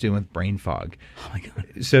when I was dealing with brain fog. Oh, my God.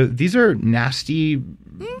 So these are nasty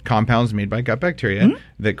compounds made by gut bacteria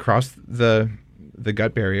that cross the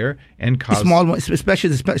gut barrier and cause...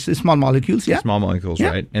 especially the small molecules, Small molecules,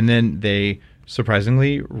 right? And then they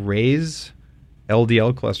surprisingly raise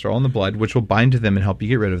LDL cholesterol in the blood, which will bind to them and help you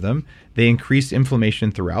get rid of them. They increase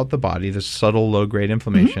inflammation throughout the body, the subtle low-grade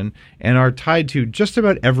inflammation, and are tied to just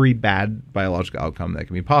about every bad biological outcome that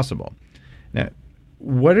can be possible. Now,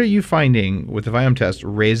 what are you finding with the Viome test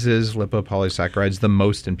raises lipopolysaccharides the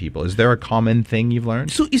most in people? Is there a common thing you've learned?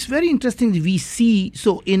 So it's very interesting that we see,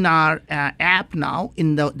 so in our app now,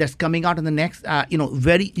 that's coming out in the next,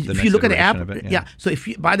 if you look at the app, so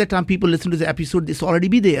by the time people listen to the episode, this will already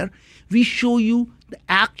be there. We show you the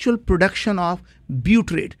actual production of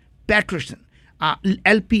butyrate, patricin,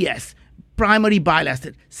 LPS, primary bile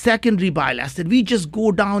acid, secondary bile acid. We just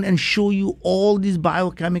go down and show you all these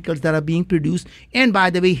biochemicals that are being produced. And by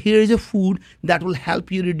the way, here is a food that will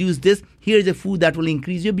help you reduce this. Here is a food that will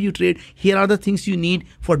increase your butyrate. Here are the things you need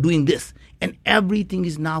for doing this. And everything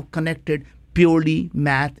is now connected purely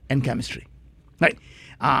math and chemistry. Right?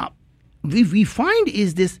 We find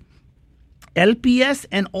is this LPS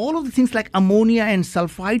and all of the things like ammonia and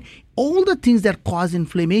sulfide, all the things that cause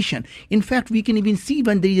inflammation. In fact, we can even see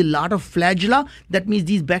when there is a lot of flagella, that means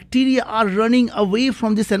these bacteria are running away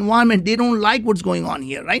from this environment. They don't like what's going on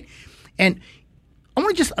here, right? And I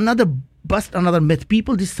want to just bust another myth.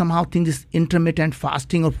 People just somehow think this intermittent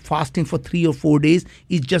fasting or fasting for 3 or 4 days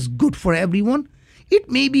is just good for everyone.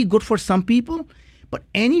 It may be good for some people, but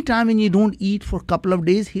anytime when you don't eat for a couple of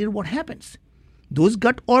days, here what happens? Those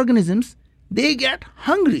gut organisms, they get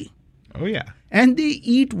hungry. Oh, yeah. And they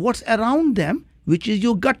eat what's around them, which is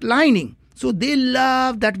your gut lining. So they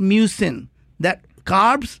love that mucin, that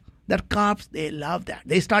carbs, they love that.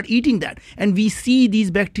 They start eating that. And we see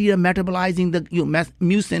these bacteria metabolizing the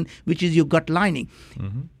mucin, which is your gut lining.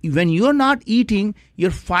 Mm-hmm. When you're not eating,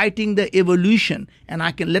 you're fighting the evolution. And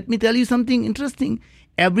let me tell you something interesting.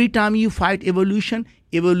 Every time you fight evolution,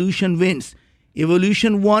 evolution wins.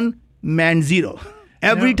 Evolution won, man zero.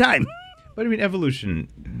 Every time. But I mean, evolution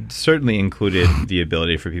certainly included the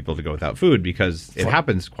ability for people to go without food because it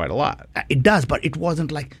happens quite a lot. It does, but it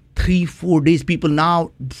wasn't like 3-4 days. People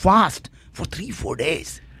now fast for 3-4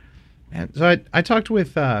 days. And so I talked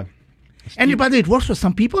with... and by the way, it works for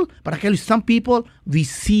some people, but I tell you, some people, we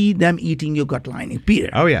see them eating your gut lining,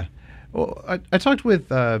 period. Oh, yeah. Well, I talked with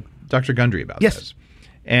Dr. Gundry about this.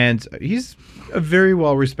 And he's a very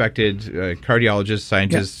well-respected cardiologist,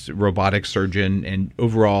 scientist, robotic surgeon, and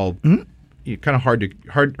overall... Mm-hmm. Kind of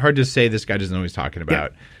hard to say this guy doesn't know what he's talking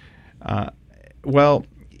about. Yeah. Well,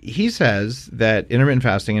 he says that intermittent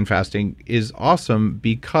fasting and fasting is awesome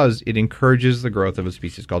because it encourages the growth of a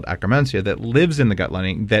species called Akkermansia that lives in the gut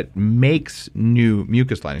lining that makes new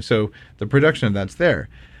mucus lining. So the production of that's there.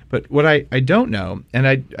 But what I don't know, and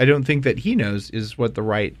I don't think that he knows, is what the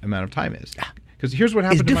right amount of time is. Because here's what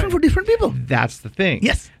happened. It's different for different people. That's the thing.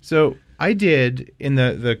 Yes. So I did in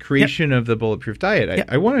the creation of the Bulletproof Diet.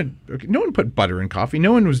 I wanted, no one put butter in coffee.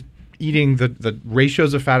 No one was eating the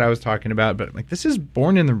ratios of fat I was talking about. But I'm like, this is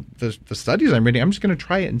born in the studies I'm reading. I'm just going to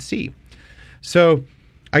try it and see. So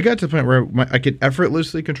I got to the point where I could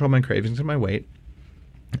effortlessly control my cravings and my weight.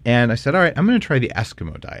 And I said, all right, I'm going to try the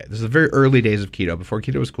Eskimo diet. This is the very early days of keto, before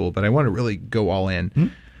keto was cool, but I want to really go all in. Mm-hmm.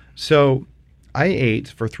 So I ate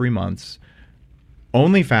for 3 months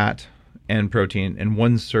only fat and protein and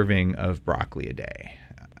 1 serving of broccoli a day.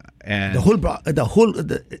 And the whole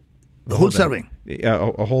serving.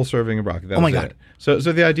 Yeah, a whole serving of broccoli. That was my God. It. So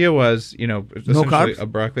the idea was, no carbs, a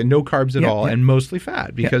broccoli, no carbs at all, and mostly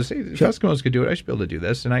fat because hey, if Eskimos could do it, I should be able to do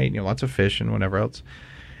this. And I ate lots of fish and whatever else.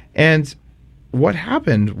 And what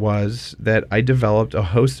happened was that I developed a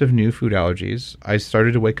host of new food allergies. I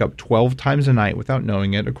started to wake up 12 times a night without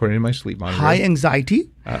knowing it, according to my sleep monitor. High anxiety.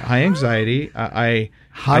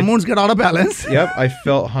 Hormones get out of balance. Yep. I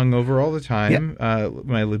felt hungover all the time. Yep.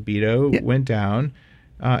 My libido went down.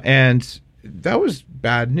 And that was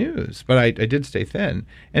bad news. But I did stay thin.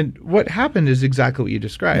 And what happened is exactly what you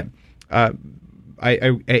described. Yep.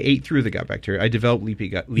 I ate through the gut bacteria. I developed leaky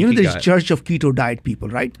gut. There's Church of Keto Diet people,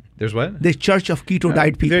 right? There's what? There's Church of Keto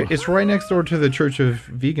Diet people. It's right next door to the Church of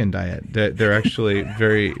Vegan Diet. They're actually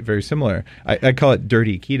very, very similar. I call it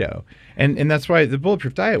dirty keto. And that's why the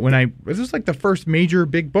Bulletproof Diet, this was like the first major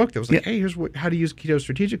big book that was like, hey, here's how to use keto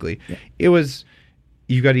strategically. Yeah. It was,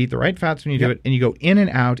 you've got to eat the right fats when you do it, and you go in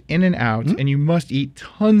and out, mm-hmm. and you must eat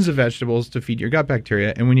tons of vegetables to feed your gut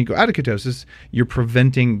bacteria. And when you go out of ketosis, you're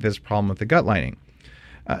preventing this problem with the gut lining.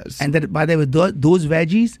 And that, by the way, those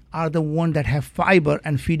veggies are the one that have fiber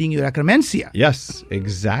and feeding your Akkermansia. Yes,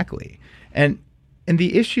 exactly. And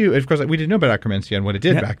the issue, of course, we didn't know about Akkermansia and what it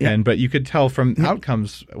did back then, but you could tell from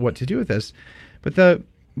outcomes what to do with this. But the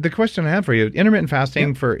the question I have for you, intermittent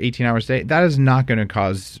fasting for 18 hours a day, that is not going to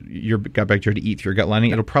cause your gut bacteria to eat through your gut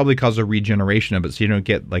lining. It'll probably cause a regeneration of it so you don't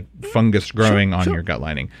get like fungus growing on your gut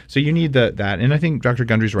lining. So you need that. And I think Dr.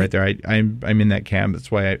 Gundry's right there. I'm in that camp.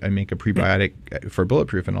 That's why I make a prebiotic for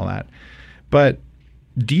Bulletproof and all that. But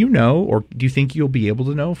do you know, or do you think you'll be able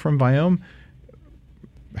to know from Viome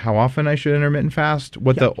how often I should intermittent fast? A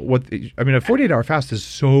 48-hour fast is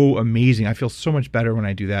so amazing. I feel so much better when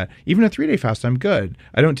I do that. Even a 3-day fast, I'm good.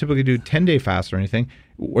 I don't typically do 10-day fast or anything.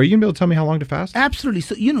 Are you going to be able to tell me how long to fast? Absolutely.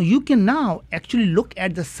 So, you can now actually look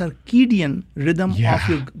at the circadian rhythm of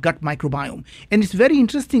your gut microbiome. And it's very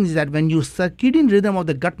interesting is that when your circadian rhythm of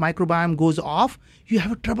the gut microbiome goes off, you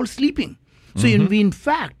have trouble sleeping. So we, in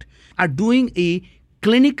fact, are doing a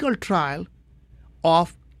clinical trial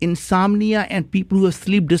of insomnia and people who have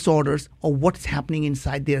sleep disorders or what's happening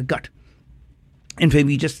inside their gut. In fact,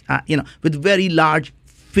 we just, with very large,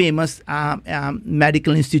 famous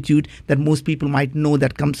medical institute that most people might know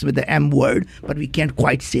that comes with the M word, but we can't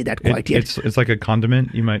quite say that quite yet. It's like a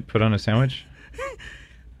condiment you might put on a sandwich?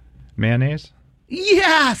 Mayonnaise?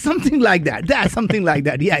 Yeah, something like that. Something like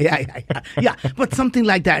that. Yeah, but something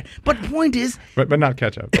like that. But point is... But not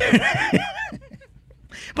ketchup.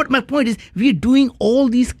 But my point is, we're doing all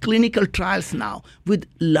these clinical trials now with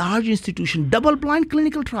large institutions, double-blind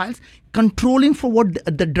clinical trials, controlling for what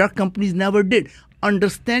the drug companies never did,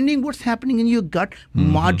 understanding what's happening in your gut,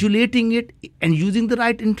 modulating it, and using the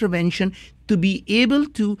right intervention to be able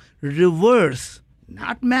to reverse,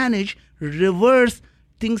 not manage, reverse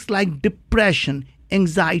things like depression,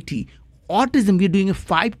 anxiety, autism. We're doing a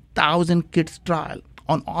 5,000 kids trial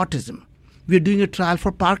on autism. We're doing a trial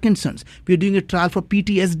for Parkinson's. We're doing a trial for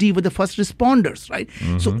PTSD with the first responders, right?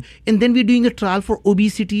 So, and then we're doing a trial for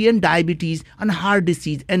obesity and diabetes and heart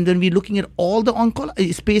disease. And then we're looking at all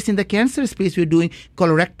the space in the cancer space. We're doing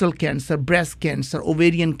colorectal cancer, breast cancer,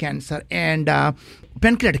 ovarian cancer, and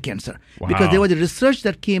pancreatic cancer. Wow. Because there was a research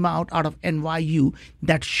that came out of NYU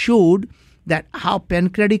that showed that how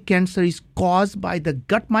pancreatic cancer is caused by the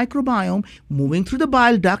gut microbiome moving through the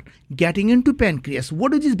bile duct, getting into pancreas.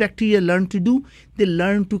 What do these bacteria learn to do? They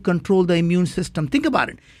learn to control the immune system. Think about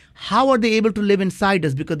it. How are they able to live inside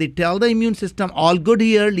us? Because they tell the immune system, all good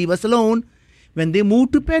here, leave us alone. When they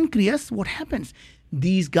move to pancreas, what happens?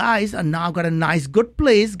 These guys are now got a nice, good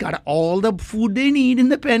place, got all the food they need in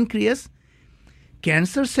the pancreas.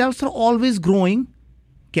 Cancer cells are always growing.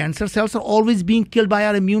 Cancer cells are always being killed by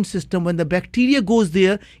our immune system. When the bacteria goes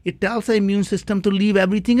there, it tells the immune system to leave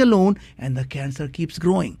everything alone, and the cancer keeps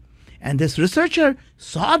growing. And this researcher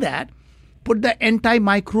saw that, put the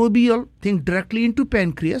antimicrobial thing directly into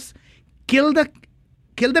pancreas, kill the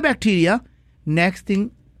bacteria, next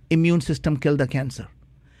thing, immune system kill the cancer.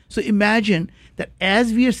 So imagine that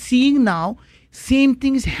as we are seeing now, same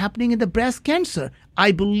thing is happening in the breast cancer.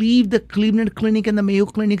 I believe the Cleveland Clinic and the Mayo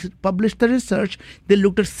Clinic published the research. They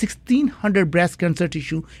looked at 1,600 breast cancer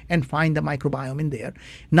tissue and find the microbiome in there.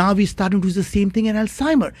 Now we're starting to do the same thing in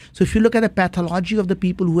Alzheimer. So if you look at the pathology of the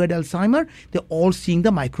people who had Alzheimer, they're all seeing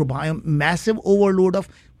the microbiome, massive overload of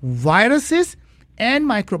viruses and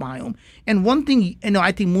microbiome. And one thing,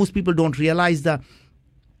 I think most people don't realize that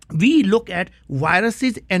we look at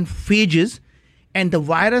viruses and phages. And the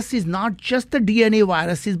virus is not just the DNA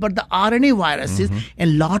viruses, but the RNA viruses.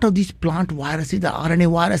 And a lot of these plant viruses, the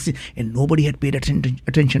RNA viruses, and nobody had paid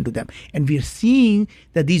attention to them. And we are seeing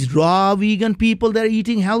that these raw vegan people that are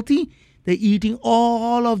eating healthy, they're eating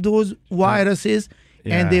all of those viruses.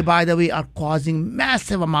 Yeah. And they, by the way, are causing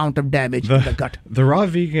massive amount of damage in the gut. The raw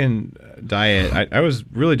vegan diet, I was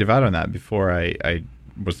really devout on that before I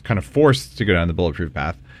was kind of forced to go down the bulletproof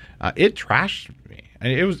path. It trashed me.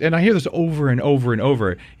 And I hear this over and over and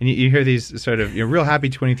over. And you hear these sort of real happy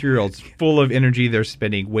 23-year-olds full of energy. They're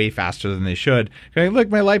spending way faster than they should. Going, look,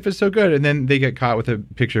 my life is so good. And then they get caught with a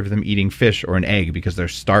picture of them eating fish or an egg because they're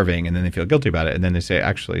starving. And then they feel guilty about it. And then they say,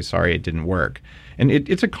 actually, sorry, it didn't work. And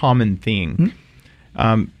it's a common thing.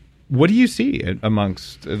 What do you see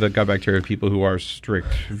amongst the gut bacteria people who are strict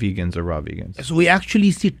vegans or raw vegans? So we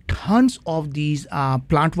actually see tons of these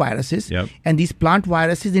plant viruses. Yep. And these plant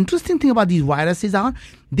viruses, the interesting thing about these viruses are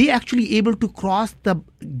they actually able to cross the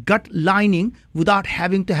gut lining without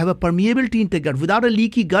having to have a permeability in the gut. Without a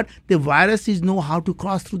leaky gut, the viruses know how to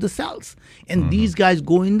cross through the cells. And these guys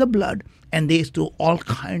go in the blood and they store all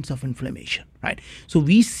kinds of inflammation, right? So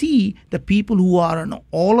we see the people who are on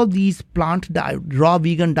all of these plant diet, raw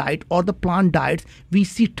vegan diet or the plant diets, we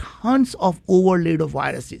see tons of overload of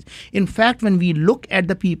viruses. In fact, when we look at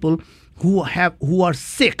the people who are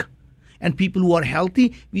sick and people who are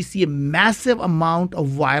healthy, we see a massive amount of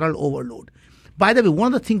viral overload. By the way,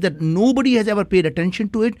 one of the things that nobody has ever paid attention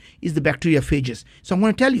to it is the bacteriophages. So I'm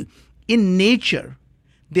going to tell you, in nature,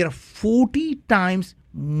 there are 40 times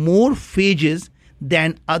more phages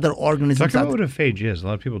than other organisms. Talk about what a phage is. A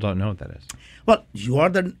lot of people don't know what that is. Well, you are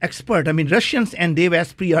the expert. I mean, Russians and Dave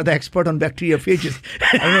Asprey are the expert on bacteriophages.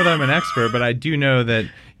 I don't know that I'm an expert, but I do know that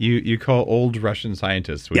you call old Russian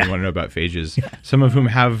scientists when you want to know about phages, some of whom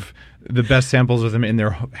have the best samples of them in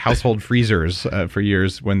their household freezers for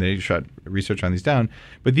years when they shut research on these down.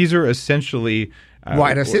 But these are essentially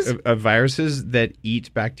viruses that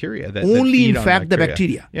eat bacteria. That Only feed infect on the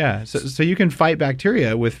bacteria. Yeah, so you can fight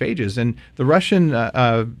bacteria with phages. And the Russian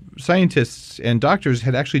scientists and doctors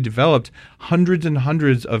had actually developed hundreds and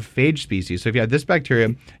hundreds of phage species. So if you had this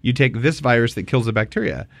bacteria, you take this virus that kills the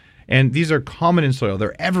bacteria. And these are common in soil.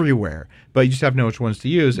 They're everywhere, but you just have to know which ones to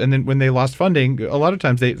use. And then when they lost funding, a lot of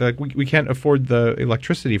times we can't afford the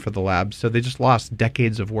electricity for the labs, so they just lost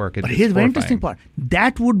decades of work. But here's the very interesting part.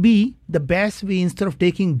 That would be the best way. Instead of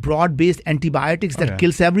taking broad-based antibiotics that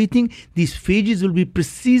kills everything, these phages will be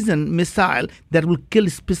precision missile that will kill a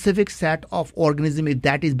specific set of organism. If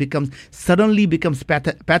that suddenly becomes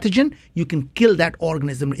pathogen, you can kill that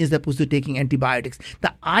organism as opposed to taking antibiotics.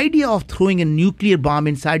 The idea of throwing a nuclear bomb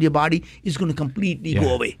inside your body is going to completely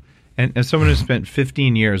go away. And as someone who spent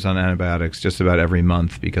 15 years on antibiotics just about every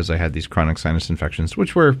month because I had these chronic sinus infections,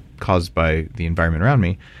 which were caused by the environment around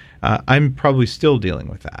me, I'm probably still dealing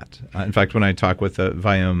with that. In fact, when I talk with the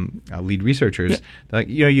Viome lead researchers, like,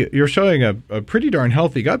 you're showing a pretty darn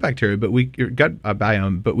healthy gut bacteria, but gut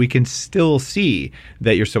biome, but we can still see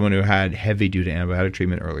that you're someone who had heavy due to antibiotic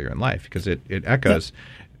treatment earlier in life because it echoes.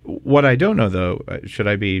 What I don't know, though, should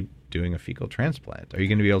I be doing a fecal transplant? Are you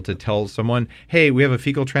going to be able to tell someone, hey, we have a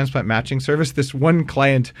fecal transplant matching service. This one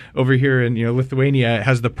client over here in Lithuania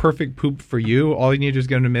has the perfect poop for you. All you need is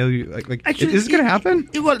going to mail you. Actually, is this going to happen?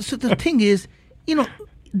 Well, so the thing is,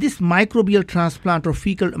 this microbial transplant or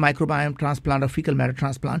fecal microbiome transplant or fecal matter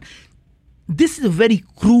transplant, this is a very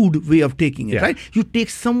crude way of taking it, right? You take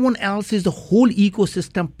someone else's the whole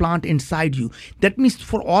ecosystem plant inside you. That means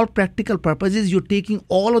for all practical purposes, you're taking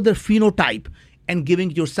all of their phenotype and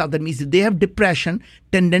giving yourself. That means if they have depression,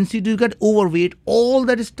 tendency to get overweight, all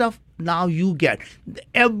that stuff, now you get.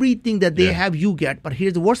 Everything that they have, you get. But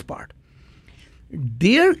here's the worst part.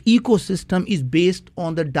 Their ecosystem is based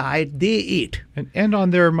on the diet they ate. And on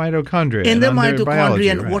their mitochondria. And their mitochondria biology,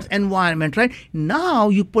 and what's environment, right? Now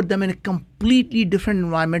you put them in a completely different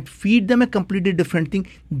environment, feed them a completely different thing,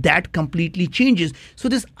 that completely changes. So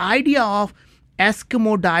this idea of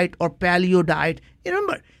Eskimo diet or paleo diet,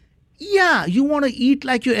 remember, you want to eat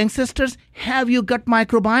like your ancestors, have your gut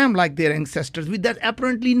microbiome like their ancestors. That's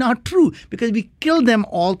apparently not true because we kill them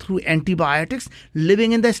all through antibiotics,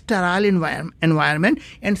 living in the sterile environment,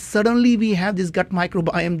 and suddenly we have this gut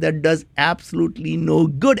microbiome that does absolutely no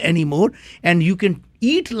good anymore, and you can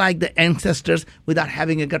eat like the ancestors without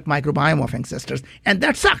having a gut microbiome of ancestors, and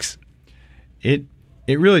that sucks. It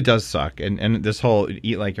really does suck, and this whole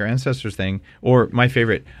eat like your ancestors thing, or my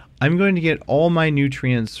favorite, I'm going to get all my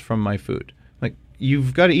nutrients from my food. Like,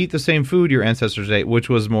 you've got to eat the same food your ancestors ate, which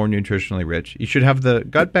was more nutritionally rich. You should have the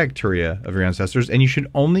gut bacteria of your ancestors, and you should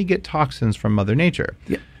only get toxins from Mother Nature.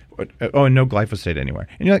 Yeah. Oh, and no glyphosate anywhere.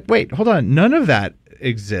 And you're like, wait, hold on. None of that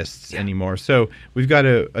exists anymore. So we've got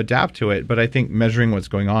to adapt to it. But I think measuring what's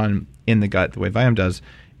going on in the gut the way Viome does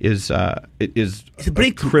is a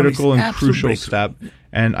critical and crucial step.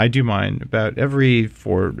 And I do mine about every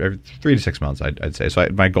 3 to 6 months, I'd say. So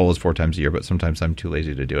my goal is 4 times a year, but sometimes I'm too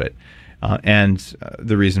lazy to do it. And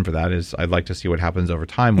the reason for that is I'd like to see what happens over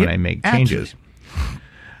time when I make changes.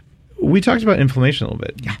 We talked about inflammation a little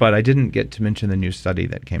bit, but I didn't get to mention the new study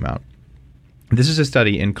that came out. This is a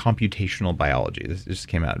study in computational biology. This just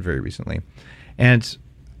came out very recently. And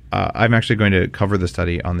I'm actually going to cover the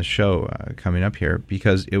study on the show coming up here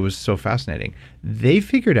because it was so fascinating. They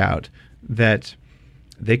figured out that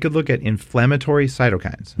they could look at inflammatory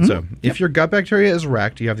cytokines. Mm-hmm. So if your gut bacteria is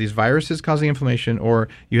wrecked, you have these viruses causing inflammation, or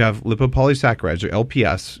you have lipopolysaccharides or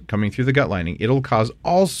LPS coming through the gut lining, it'll cause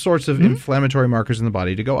all sorts of inflammatory markers in the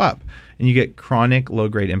body to go up. And you get chronic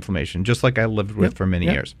low-grade inflammation, just like I lived with for many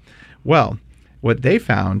years. Well, what they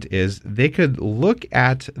found is they could look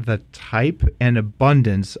at the type and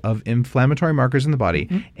abundance of inflammatory markers in the body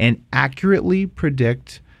and accurately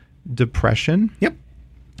predict depression.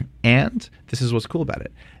 And this is what's cool about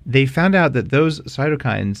it. They found out that those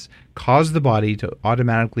cytokines cause the body to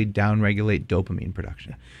automatically downregulate dopamine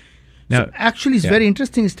production. Now, so actually, it's a very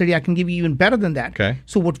interesting study. I can give you even better than that. Okay.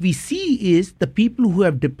 So what we see is the people who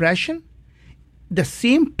have depression, the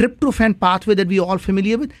same tryptophan pathway that we are all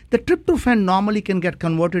familiar with, the tryptophan normally can get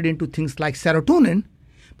converted into things like serotonin,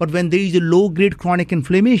 But when there is a low-grade chronic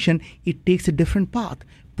inflammation, it takes a different path.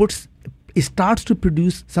 It starts to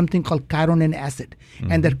produce something called chironin acid.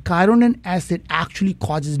 And that chironin acid actually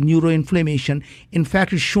causes neuroinflammation. In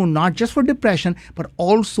fact, it's shown not just for depression, but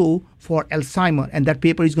also for Alzheimer. And that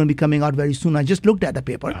paper is going to be coming out very soon. I just looked at the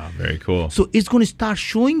paper. Oh, very cool. So it's going to start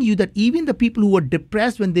showing you that even the people who are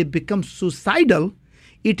depressed, when they become suicidal,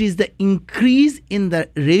 it is the increase in the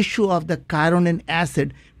ratio of the chironin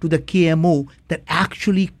acid to the KMO that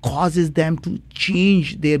actually causes them to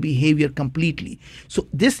change their behavior completely. So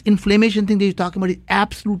this inflammation thing that you're talking about is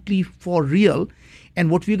absolutely for real. And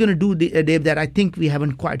what we're going to do, Dave, that I think we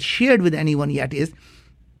haven't quite shared with anyone yet is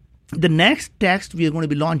the next text we are going to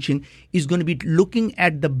be launching is going to be looking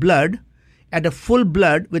at the blood, at a full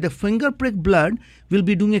blood with a finger prick blood. We'll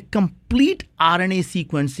be doing a complete RNA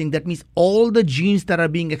sequencing. That means all the genes that are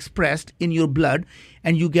being expressed in your blood,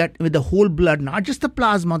 and you get with the whole blood, not just the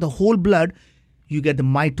plasma, the whole blood, you get the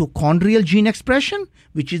mitochondrial gene expression,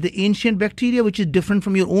 which is the ancient bacteria, which is different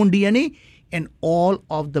from your own DNA, and all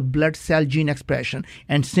of the blood cell gene expression.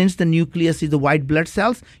 And since the nucleus is the white blood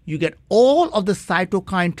cells, you get all of the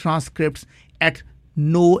cytokine transcripts at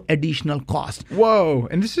no additional cost. Whoa.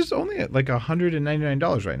 And this is only at like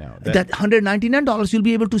 $199 right now. That $199, you'll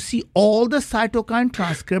be able to see all the cytokine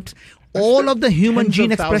transcripts, all of the human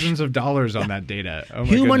gene expression. Thousands of dollars on that data. Oh my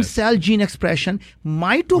human goodness. cell gene expression,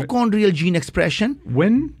 mitochondrial gene expression.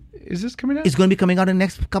 When is this coming out? It's going to be coming out in the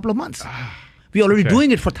next couple of months. We're already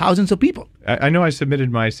doing it for thousands of people. I know I submitted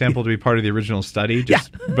my sample to be part of the original study,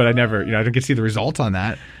 but I never, I didn't get to see the results on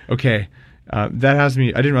that. Okay. That has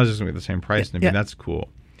me, I didn't realize it was going to be the same price. Naveen, that's cool.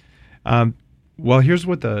 Well, here's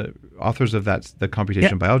what the authors of the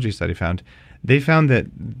computation biology study found. They found that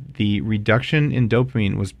the reduction in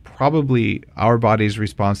dopamine was probably our body's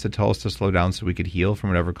response to tell us to slow down so we could heal from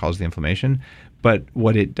whatever caused the inflammation. But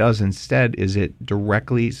what it does instead is it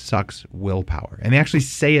directly sucks willpower. And they actually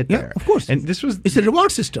say it there. Of course. And it's a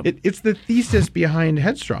reward system. It's the thesis behind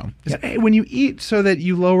Headstrong. Hey, when you eat so that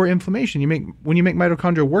you lower inflammation, when you make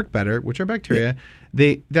mitochondria work better, which are bacteria,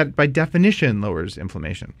 that by definition lowers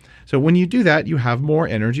inflammation. So when you do that, you have more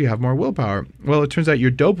energy, you have more willpower. Well, it turns out your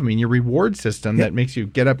dopamine, your reward system that makes you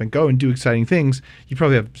get up and go and do exciting things, you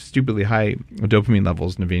probably have stupidly high dopamine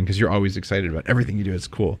levels, Naveen, because you're always excited about everything you do. It's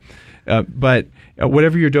cool. But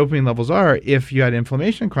whatever your dopamine levels are, if you had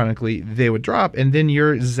inflammation chronically, they would drop, and then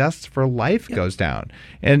your zest for life goes down.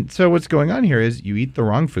 And so what's going on here is you eat the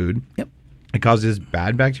wrong food. It causes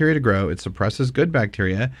bad bacteria to grow. It suppresses good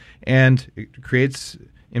bacteria, and it creates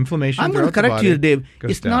inflammation. I'm going to correct you, Dave.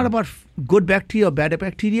 It's not about good bacteria or bad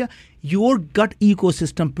bacteria. Your gut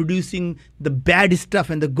ecosystem producing the bad stuff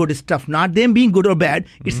and the good stuff, not them being good or bad.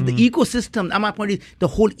 It's the ecosystem. My point is the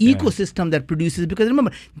whole ecosystem that produces, because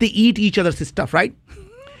remember, they eat each other's stuff, right?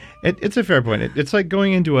 It's a fair point. It's like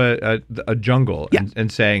going into a jungle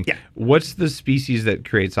and saying, what's the species that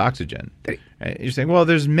creates oxygen? You're saying, well,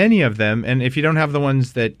 there's many of them, and if you don't have the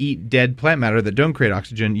ones that eat dead plant matter that don't create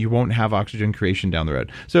oxygen, you won't have oxygen creation down the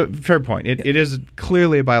road. So fair point. It is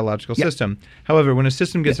clearly a biological system. However, when a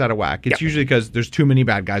system gets out of whack, it's usually because there's too many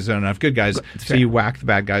bad guys and not enough good guys, so you whack the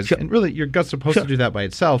bad guys. And really, your gut's supposed to do that by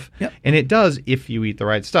itself, and it does if you eat the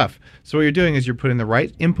right stuff. So what you're doing is you're putting the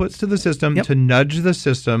right inputs to the system to nudge the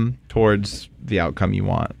system towards the outcome you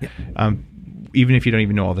want. Even if you don't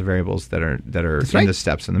even know all the variables that are in the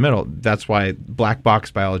steps in the middle. That's why black box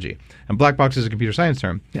biology. And black box is a computer science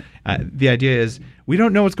term. The idea is we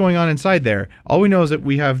don't know what's going on inside there. All we know is that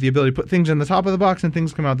we have the ability to put things in the top of the box and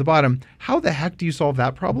things come out the bottom. How the heck do you solve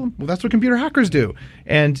that problem? Well, that's what computer hackers do.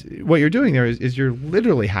 And what you're doing there is you're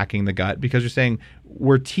literally hacking the gut, because you're saying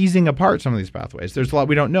we're teasing apart some of these pathways. There's a lot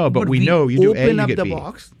we don't know, but we know you do A, you get B. Open up the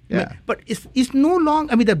box. But it's no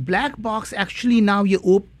longer, the black box actually now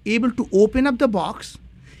you're able to open up the box,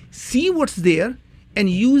 see what's there, and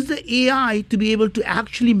use the AI to be able to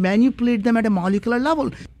actually manipulate them at a molecular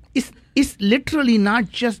level. It's literally not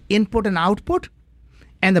just input and output.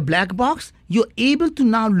 And the black box, you're able to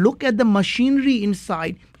now look at the machinery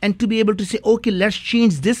inside and to be able to say, okay, let's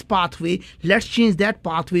change this pathway, let's change that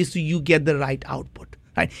pathway so you get the right output.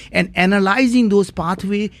 Right? And analyzing those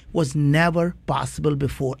pathways was never possible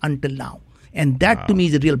before until now. And that to me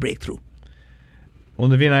is a real breakthrough. Well,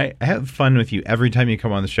 Naveen, I have fun with you every time you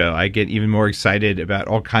come on the show. I get even more excited about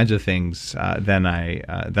all kinds of things than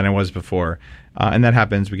I was before. And that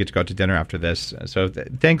happens. We get to go out to dinner after this. So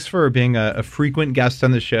thanks for being a frequent guest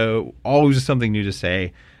on the show. Always something new to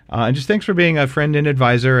say. And just thanks for being a friend and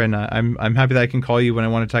advisor. And I'm happy that I can call you when I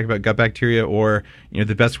want to talk about gut bacteria or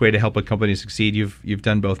the best way to help a company succeed. You've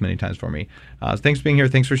done both many times for me. So thanks for being here.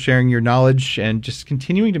 Thanks for sharing your knowledge and just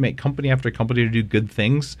continuing to make company after company to do good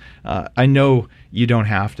things. I know you don't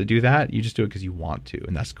have to do that. You just do it because you want to,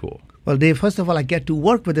 and that's cool. Well, Dave, first of all, I get to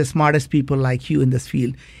work with the smartest people like you in this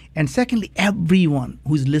field. And secondly, everyone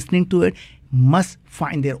who's listening to it must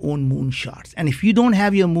find their own moonshots. And if you don't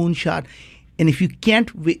have your moonshot, and if you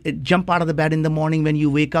can't jump out of the bed in the morning when you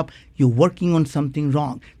wake up, you're working on something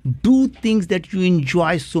wrong. Do things that you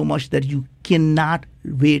enjoy so much that you cannot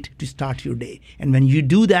wait to start your day. And when you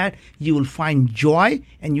do that, you will find joy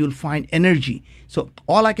and you will find energy. So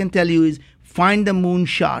all I can tell you is find the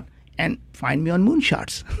moonshot and find me on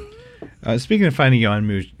Moonshots. Speaking of finding you on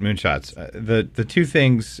Moonshots, the two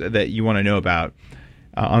things that you want to know about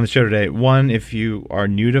on the show today. One, if you are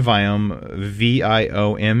new to Viome,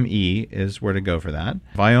 Viome is where to go for that.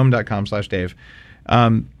 Viome.com/Dave.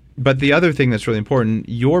 But the other thing that's really important,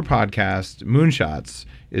 your podcast, Moonshots,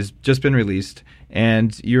 is just been released,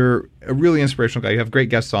 and you're a really inspirational guy. You have great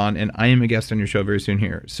guests on, and I am a guest on your show very soon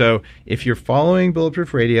here. So if you're following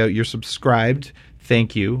Bulletproof Radio, you're subscribed,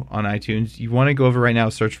 thank you, on iTunes. You want to go over right now,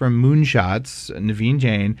 search for Moonshots, Naveen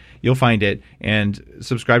Jain. You'll find it, and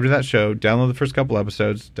subscribe to that show. Download the first couple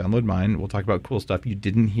episodes. Download mine. We'll talk about cool stuff you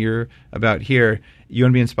didn't hear about here. You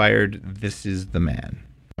want to be inspired? This is the man.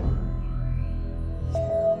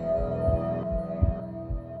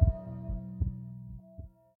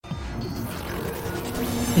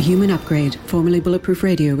 The Human Upgrade, formerly Bulletproof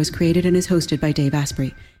Radio, was created and is hosted by Dave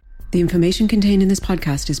Asprey. The information contained in this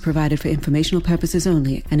podcast is provided for informational purposes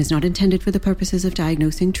only and is not intended for the purposes of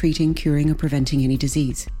diagnosing, treating, curing, or preventing any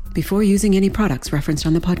disease. Before using any products referenced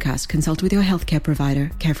on the podcast, consult with your healthcare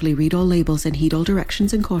provider, carefully read all labels, and heed all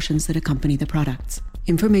directions and cautions that accompany the products.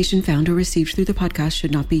 Information found or received through the podcast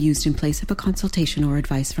should not be used in place of a consultation or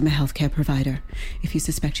advice from a healthcare provider. If you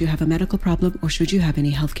suspect you have a medical problem or should you have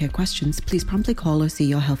any healthcare questions, please promptly call or see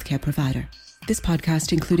your healthcare provider. This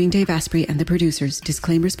podcast, including Dave Asprey and the producers,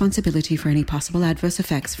 disclaim responsibility for any possible adverse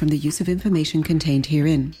effects from the use of information contained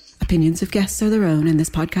herein. Opinions of guests are their own, and this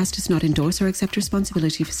podcast does not endorse or accept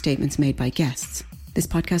responsibility for statements made by guests. This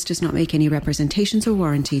podcast does not make any representations or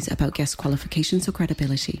warranties about guest qualifications or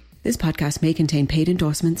credibility. This podcast may contain paid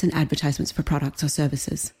endorsements and advertisements for products or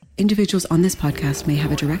services. Individuals on this podcast may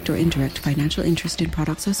have a direct or indirect financial interest in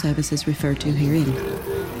products or services referred to herein.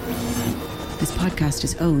 This podcast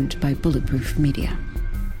is owned by Bulletproof Media.